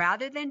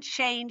 Rather than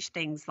change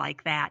things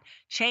like that,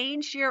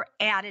 change your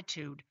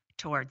attitude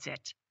towards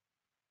it.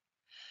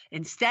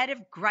 Instead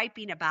of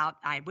griping about,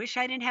 I wish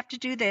I didn't have to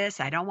do this,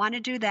 I don't want to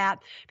do that.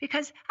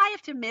 Because I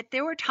have to admit,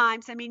 there were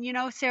times,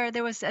 Sarah,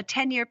 there was a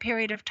 10-year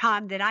period of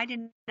time that I did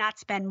not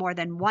spend more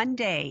than one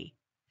day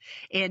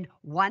in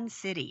one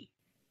city.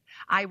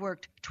 I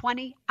worked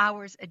 20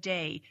 hours a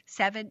day,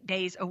 7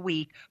 days a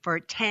week for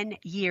 10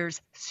 years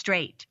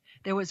straight.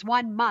 There was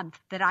 1 month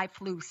that I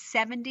flew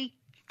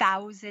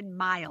 70,000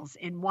 miles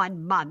in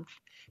 1 month.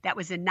 That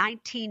was in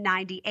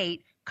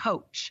 1998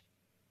 coach.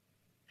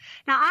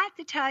 Now, I have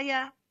to tell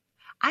you,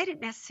 I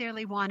didn't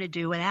necessarily want to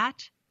do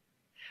that.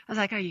 I was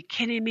like, are you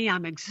kidding me?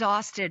 I'm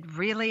exhausted.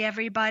 Really,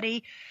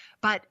 everybody?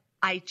 But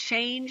I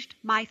changed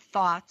my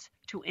thoughts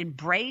to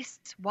embrace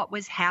what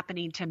was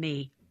happening to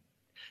me,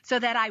 so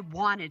that I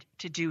wanted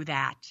to do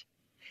that.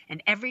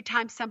 And every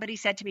time somebody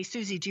said to me,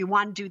 Susie, do you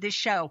want to do this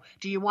show?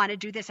 Do you want to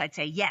do this? I'd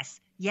say, yes,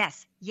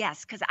 yes,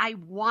 yes, because I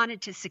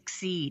wanted to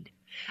succeed.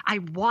 I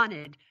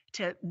wanted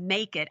to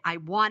make it. I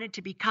wanted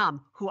to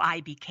become who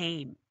I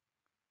became.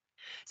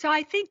 So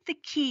I think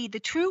the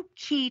true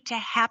key to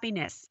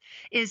happiness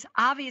is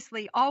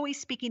obviously always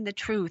speaking the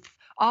truth,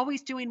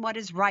 always doing what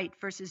is right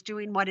versus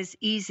doing what is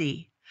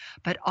easy,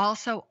 but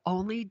also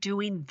only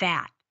doing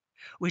that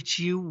which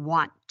you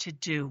want to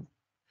do,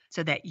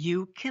 so that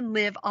you can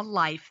live a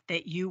life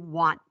that you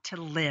want to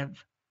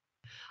live.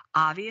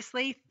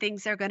 Obviously,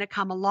 things are going to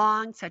come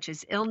along, such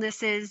as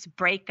illnesses,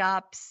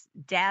 breakups,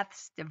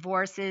 deaths,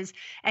 divorces,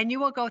 and you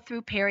will go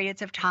through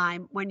periods of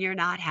time when you're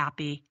not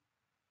happy.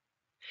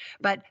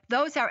 But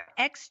those are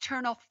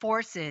external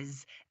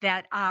forces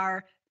that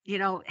are,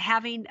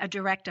 having a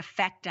direct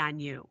effect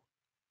on you.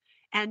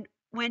 And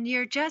when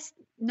you're just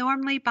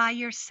normally by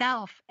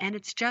yourself and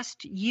it's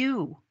just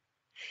you,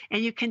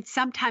 and you can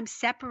sometimes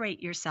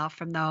separate yourself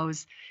from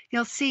those,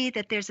 you'll see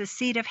that there's a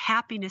seed of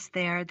happiness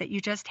there that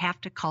you just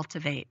have to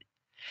cultivate.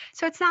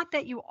 So it's not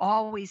that you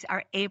always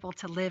are able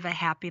to live a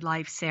happy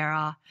life,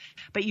 Sarah,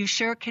 but you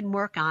sure can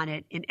work on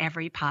it in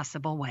every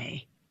possible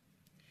way.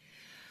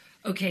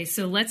 Okay,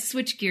 so let's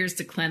switch gears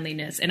to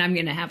cleanliness, and I'm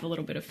going to have a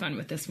little bit of fun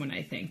with this one,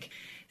 I think.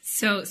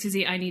 So,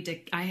 Susie, I need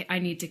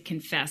to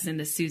confess in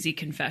the Susie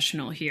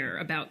confessional here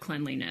about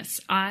cleanliness.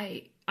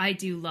 I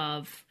do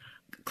love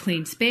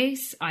clean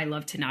space. I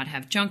love to not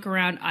have junk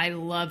around. I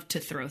love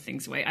to throw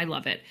things away. I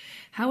love it.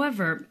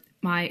 However,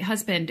 my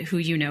husband, who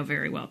you know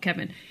very well,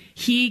 Kevin,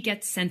 he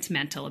gets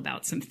sentimental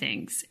about some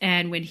things.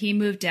 And when he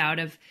moved out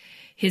of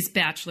his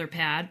bachelor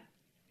pad,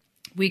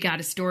 we got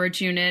a storage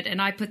unit, and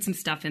I put some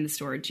stuff in the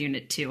storage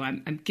unit too.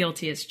 I'm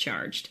guilty as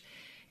charged.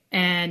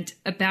 And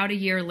about a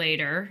year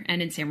later, and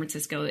in San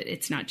Francisco,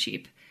 it's not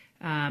cheap.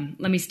 Let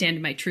me stand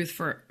in my truth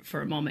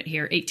for a moment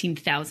here.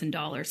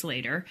 $18,000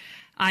 later,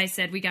 I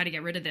said, we got to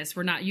get rid of this.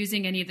 We're not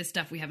using any of this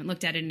stuff. We haven't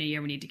looked at it in a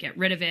year. We need to get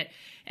rid of it.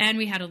 And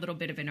we had a little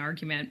bit of an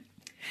argument.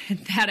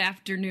 That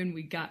afternoon,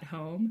 we got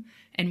home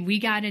and we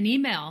got an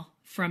email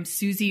from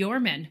Susie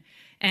Orman.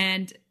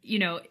 And,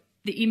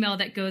 the email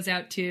that goes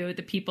out to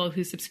the people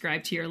who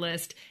subscribe to your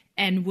list.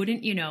 And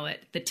wouldn't you know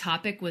it, the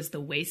topic was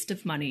the waste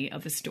of money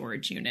of a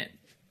storage unit.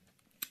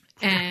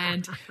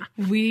 And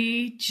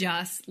we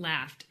just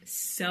laughed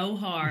so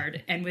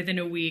hard. And within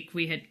a week,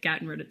 we had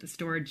gotten rid of the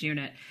storage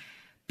unit.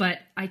 But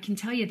I can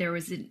tell you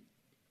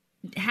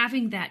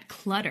having that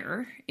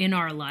clutter in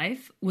our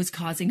life was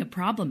causing a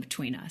problem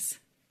between us.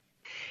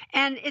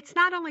 And it's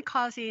not only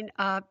causing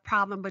a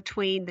problem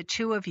between the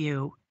two of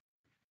you,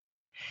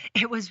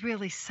 it was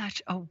really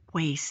such a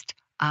waste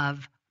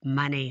of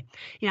money.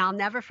 I'll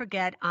never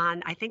forget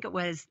I think it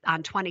was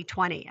on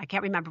 2020. I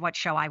can't remember what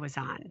show I was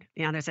on.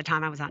 There's a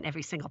time I was on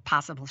every single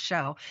possible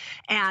show.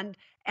 And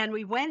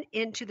we went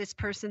into this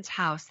person's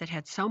house that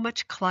had so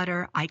much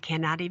clutter, I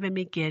cannot even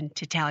begin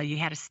to tell you.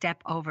 You had to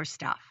step over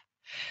stuff.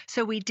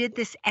 So we did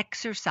this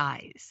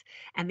exercise,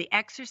 and the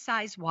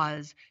exercise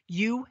was,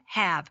 you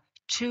have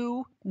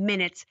 2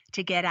 minutes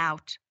to get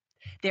out.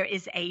 There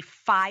is a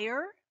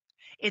fire.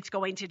 It's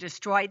going to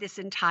destroy this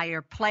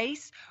entire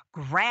place.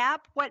 Grab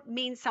what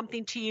means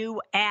something to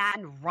you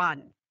and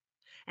run.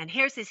 And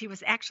here's this, he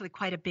was actually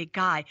quite a big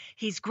guy.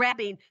 He's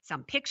grabbing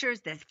some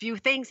pictures, there's a few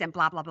things, and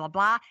blah, blah, blah,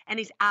 blah. And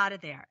he's out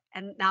of there.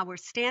 And now we're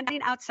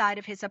standing outside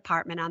of his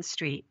apartment on the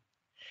street.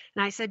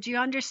 And I said, do you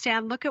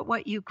understand? Look at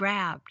what you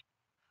grabbed.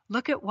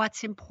 Look at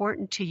what's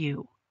important to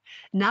you.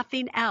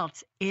 Nothing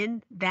else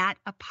in that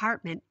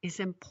apartment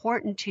is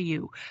important to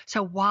you.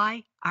 So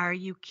why are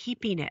you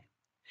keeping it?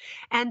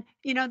 And,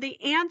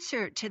 the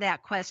answer to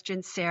that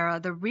question, Sarah,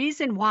 the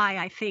reason why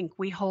I think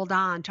we hold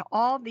on to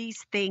all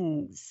these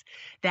things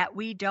that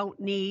we don't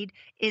need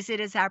is it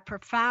is our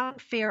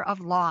profound fear of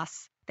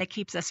loss that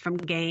keeps us from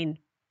gain.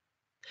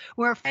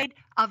 We're afraid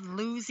of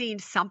losing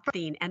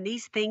something, and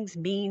these things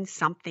mean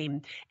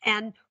something.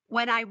 And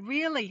when I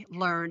really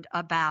learned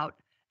about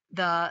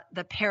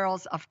the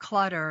perils of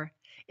clutter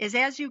is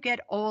as you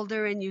get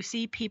older and you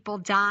see people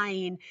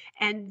dying,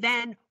 and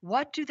then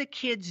what do the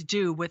kids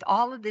do with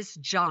all of this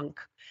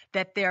junk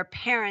that their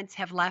parents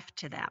have left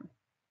to them?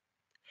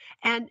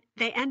 And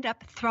they end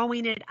up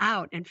throwing it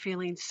out and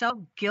feeling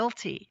so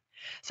guilty.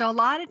 So a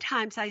lot of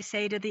times I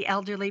say to the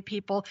elderly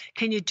people,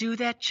 can you do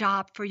that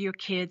job for your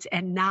kids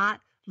and not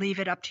leave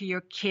it up to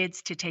your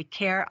kids to take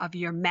care of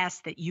your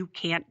mess that you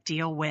can't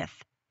deal with?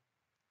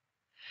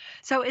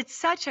 So it's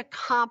such a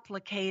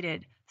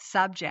complicated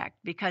subject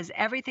because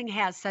everything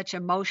has such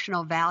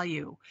emotional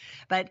value.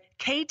 But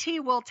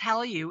KT will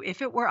tell you,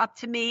 if it were up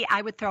to me,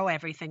 I would throw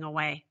everything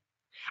away.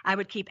 I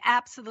would keep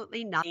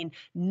absolutely nothing,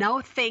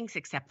 no things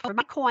except for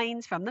my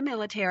coins from the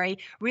military.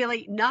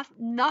 Really,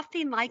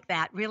 nothing like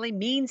that really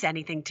means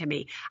anything to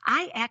me.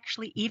 I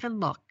actually even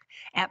look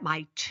at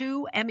my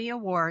 2 Emmy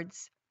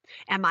Awards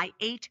and my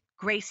 8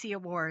 Gracie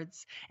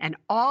Awards and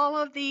all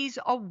of these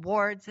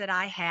awards that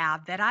I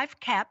have that I've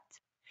kept.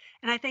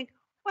 And I think,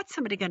 what's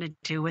somebody going to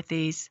do with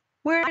these?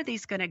 Where are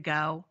these going to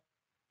go?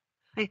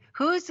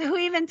 Who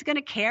even's going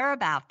to care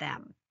about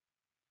them?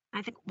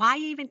 I think, why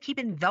even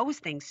keeping those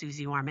things,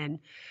 Susie Orman?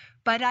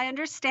 But I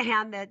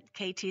understand that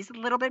KT's a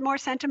little bit more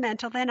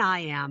sentimental than I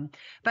am.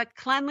 But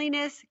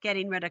cleanliness,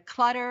 getting rid of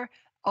clutter,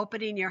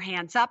 opening your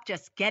hands up,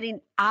 just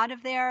getting out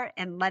of there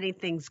and letting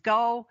things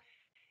go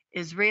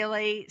is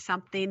really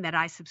something that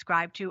I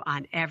subscribe to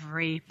on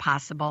every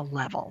possible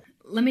level.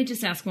 Let me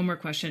just ask one more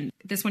question.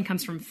 This one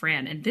comes from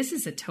Fran, and this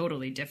is a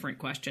totally different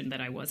question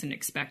that I wasn't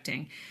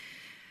expecting.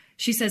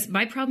 She says,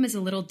 my problem is a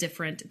little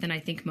different than I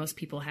think most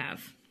people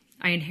have.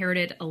 I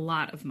inherited a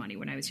lot of money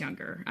when I was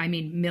younger. I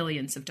mean,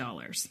 millions of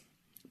dollars.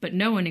 But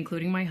no one,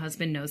 including my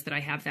husband, knows that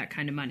I have that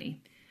kind of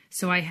money.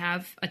 So I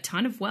have a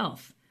ton of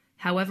wealth.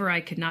 However,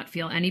 I could not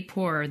feel any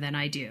poorer than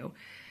I do.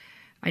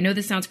 I know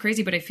this sounds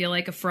crazy, but I feel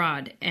like a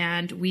fraud,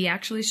 and we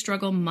actually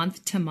struggle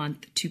month to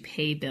month to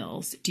pay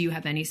bills. Do you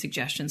have any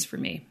suggestions for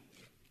me?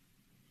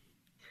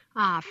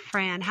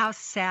 Fran, how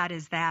sad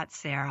is that,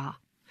 Sarah?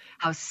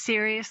 How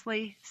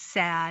seriously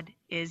sad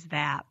is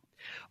that?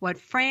 What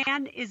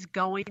Fran is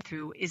going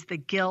through is the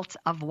guilt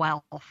of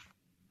wealth.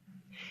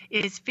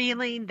 Is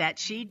feeling that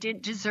she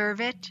didn't deserve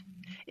it,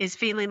 is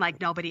feeling like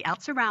nobody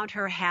else around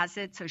her has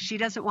it, so she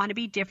doesn't want to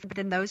be different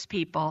than those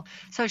people,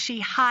 so she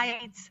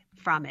hides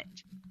from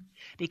it.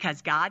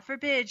 Because God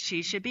forbid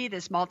she should be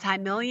this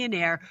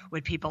multimillionaire.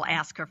 Would people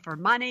ask her for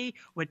money?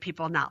 Would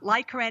people not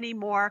like her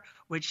anymore?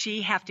 Would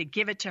she have to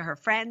give it to her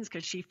friends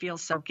because she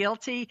feels so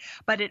guilty?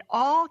 But it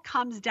all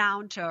comes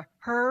down to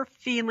her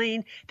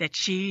feeling that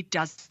she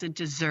doesn't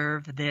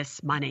deserve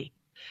this money.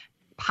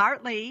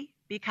 Partly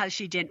because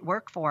she didn't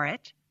work for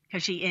it,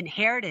 because she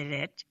inherited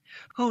it.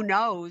 Who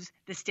knows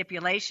the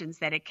stipulations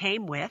that it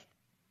came with?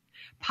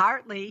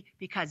 Partly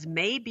because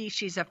maybe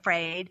she's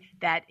afraid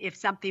that if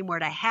something were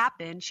to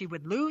happen, she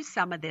would lose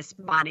some of this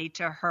money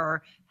to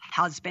her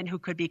husband, who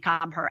could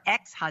become her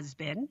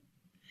ex-husband.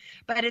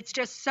 But it's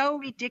just so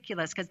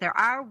ridiculous because there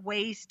are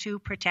ways to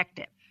protect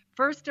it.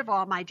 First of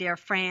all, my dear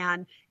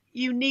Fran,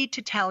 you need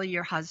to tell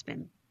your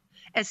husband,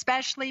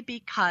 especially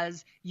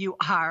because you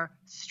are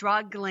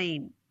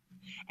struggling.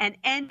 And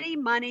any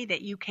money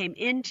that you came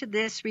into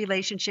this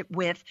relationship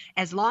with,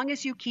 as long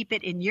as you keep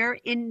it in your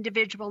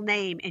individual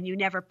name and you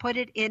never put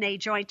it in a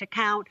joint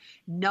account,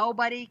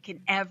 nobody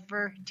can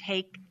ever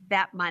take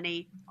that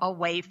money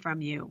away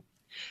from you.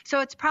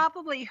 So it's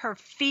probably her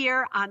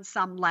fear on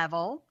some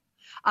level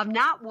of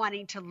not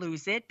wanting to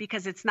lose it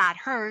because it's not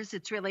hers,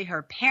 it's really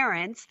her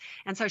parents.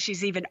 And so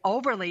she's even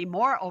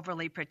more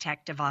overly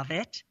protective of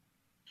it.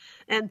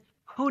 And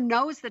who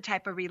knows the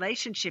type of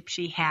relationship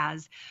she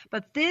has,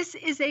 but this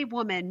is a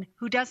woman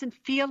who doesn't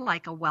feel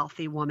like a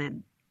wealthy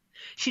woman.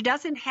 She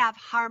doesn't have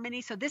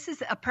harmony, so this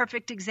is a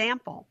perfect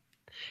example.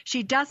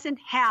 She doesn't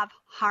have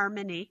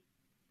harmony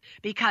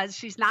because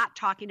she's not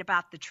talking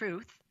about the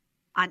truth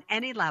on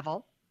any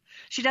level.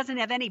 She doesn't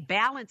have any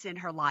balance in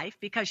her life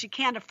because she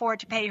can't afford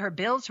to pay her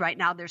bills right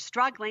now. They're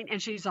struggling,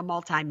 and she's a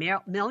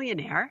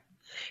multi-millionaire.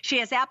 She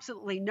has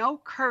absolutely no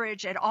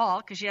courage at all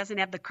because she doesn't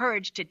have the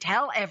courage to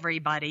tell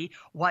everybody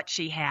what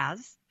she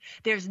has.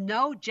 There's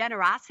no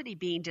generosity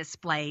being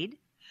displayed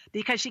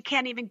because she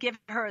can't even give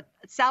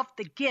herself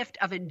the gift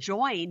of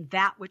enjoying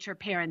that which her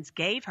parents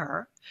gave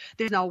her.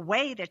 There's no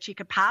way that she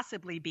could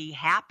possibly be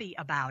happy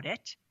about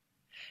it.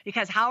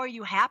 because how are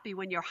you happy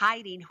when you're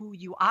hiding who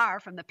you are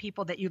from the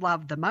people that you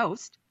love the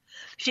most?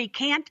 She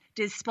can't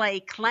display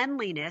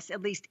cleanliness,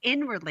 at least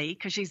inwardly,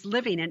 because she's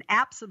living an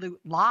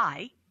absolute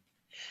lie.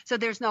 So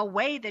there's no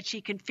way that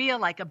she can feel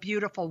like a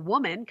beautiful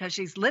woman because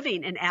she's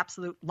living an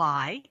absolute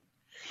lie.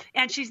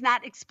 And she's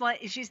not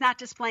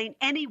displaying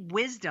any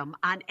wisdom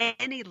on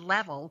any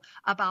level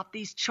about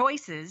these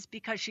choices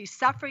because she's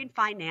suffering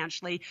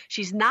financially.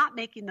 She's not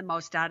making the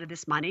most out of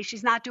this money.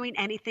 She's not doing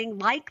anything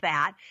like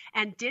that.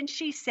 And didn't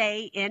she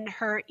say in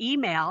her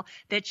email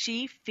that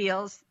she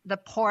feels the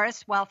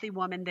poorest wealthy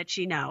woman that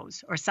she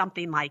knows, or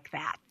something like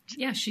that?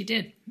 Yeah, she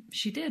did.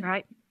 She did.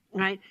 Right.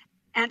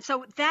 And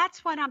so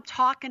that's what I'm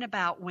talking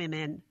about,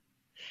 women.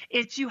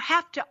 It's you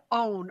have to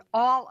own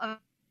all of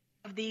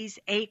these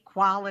 8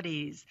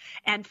 qualities.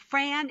 And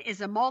Fran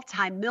is a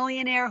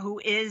multimillionaire who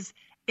is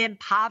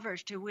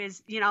impoverished, who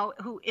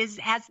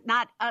has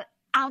not an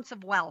ounce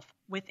of wealth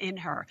within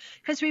her.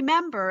 Because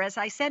remember, as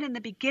I said in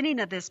the beginning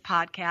of this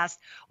podcast,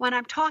 when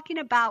I'm talking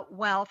about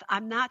wealth,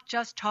 I'm not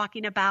just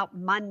talking about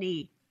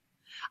money.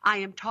 I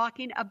am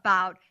talking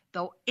about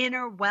the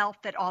inner wealth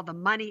that all the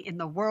money in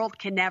the world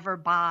can never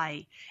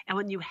buy. And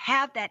when you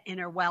have that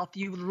inner wealth,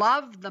 you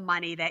love the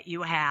money that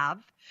you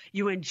have.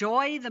 You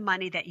enjoy the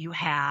money that you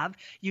have.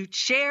 You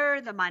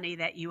share the money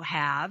that you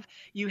have.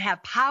 You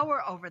have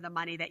power over the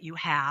money that you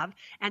have.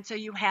 And so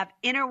you have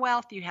inner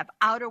wealth, you have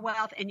outer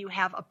wealth, and you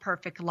have a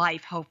perfect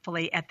life,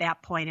 hopefully, at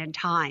that point in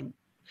time.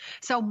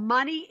 So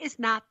money is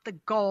not the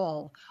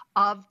goal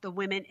of the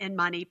Women in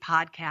Money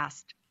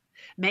podcast.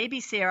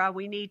 Maybe, Sarah,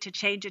 we need to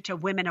change it to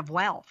Women of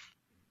Wealth,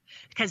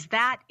 because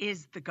that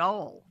is the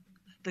goal.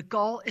 The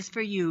goal is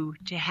for you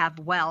to have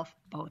wealth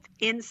both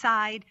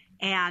inside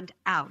and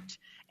out.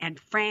 And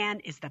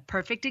Fran is the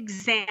perfect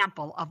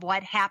example of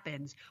what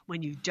happens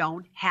when you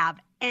don't have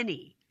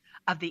any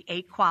of the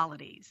 8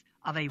 qualities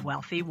of a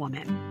wealthy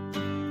woman.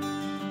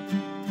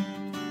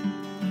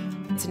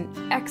 It's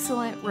an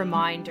excellent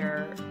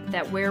reminder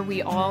that where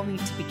we all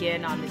need to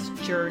begin on this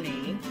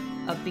journey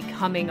of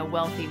becoming a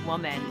wealthy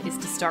woman is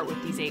to start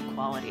with these 8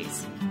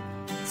 qualities.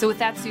 So with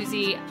that,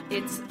 Susie,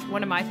 it's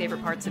one of my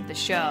favorite parts of the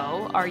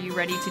show. Are you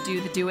ready to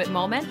do the Do It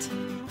moment?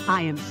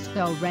 I am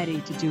so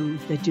ready to do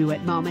the Do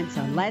It moment,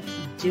 so let's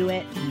do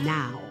it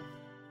now.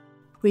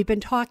 We've been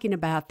talking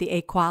about the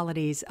 8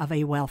 qualities of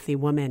a wealthy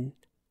woman.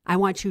 I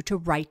want you to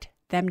write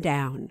them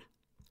down.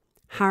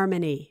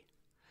 Harmony,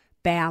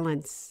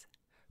 balance,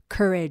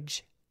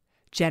 courage,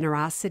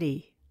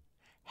 generosity,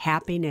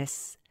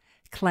 happiness,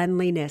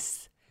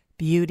 cleanliness,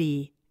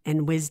 beauty,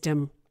 and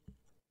wisdom.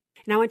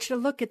 And I want you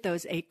to look at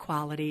those 8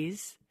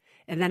 qualities,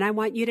 and then I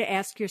want you to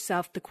ask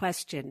yourself the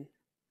question,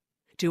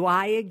 do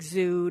I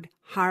exude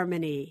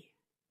harmony?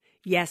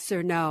 Yes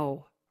or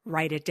no?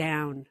 Write it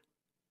down.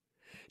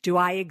 Do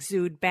I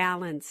exude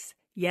balance?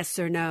 Yes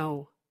or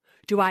no?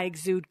 Do I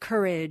exude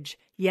courage?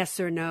 Yes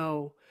or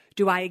no?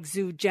 Do I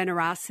exude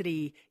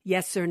generosity?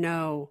 Yes or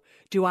no?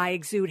 Do I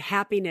exude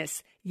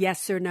happiness?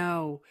 Yes or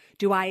no?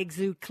 Do I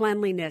exude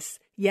cleanliness?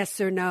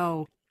 Yes or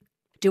no?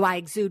 Do I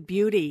exude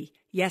beauty?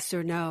 Yes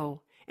or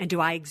no? And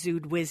do I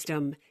exude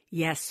wisdom?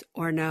 Yes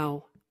or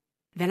no?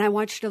 Then I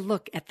want you to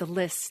look at the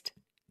list.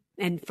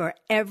 And for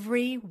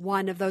every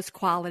one of those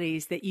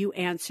qualities that you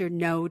answer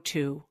no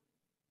to,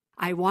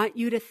 I want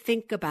you to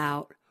think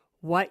about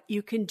what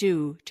you can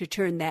do to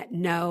turn that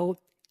no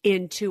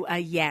into a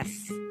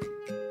yes.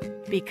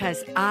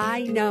 Because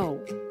I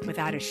know,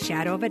 without a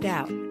shadow of a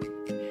doubt,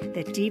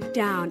 that deep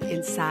down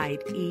inside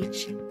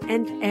each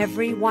and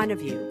every one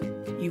of you,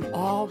 you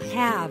all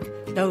have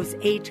those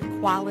 8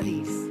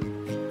 qualities.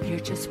 You're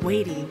just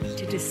waiting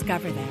to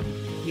discover them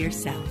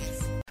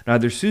yourselves.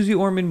 Neither Susie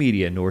Orman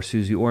Media nor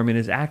Susie Orman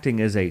is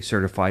acting as a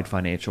certified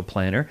financial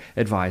planner,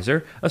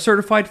 advisor, a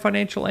certified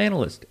financial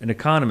analyst, an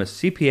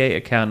economist, CPA,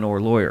 accountant,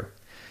 or lawyer.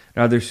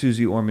 Neither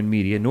Susie Orman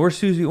Media nor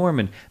Susie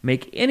Orman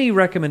make any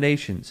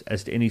recommendations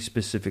as to any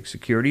specific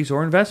securities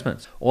or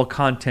investments. All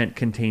content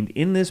contained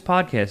in this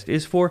podcast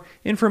is for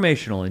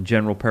informational and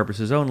general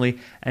purposes only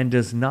and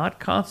does not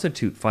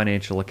constitute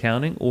financial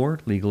accounting or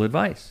legal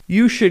advice.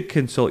 You should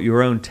consult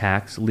your own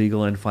tax,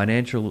 legal, and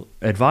financial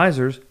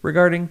advisors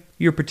regarding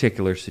your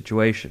particular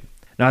situation.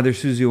 Neither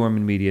Susie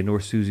Orman Media nor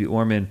Susie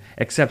Orman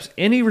accepts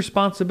any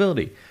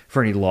responsibility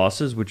for any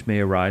losses which may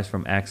arise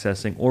from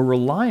accessing or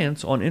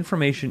reliance on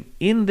information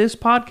in this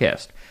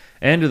podcast.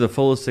 And to the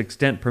fullest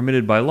extent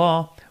permitted by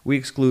law, we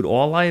exclude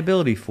all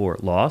liability for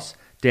loss,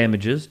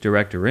 damages,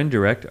 direct or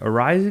indirect,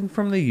 arising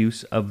from the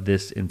use of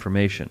this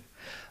information.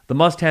 The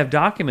must-have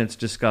documents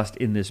discussed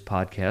in this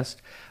podcast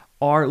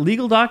are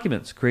legal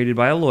documents created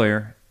by a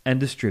lawyer and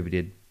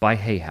distributed by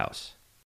Hay House.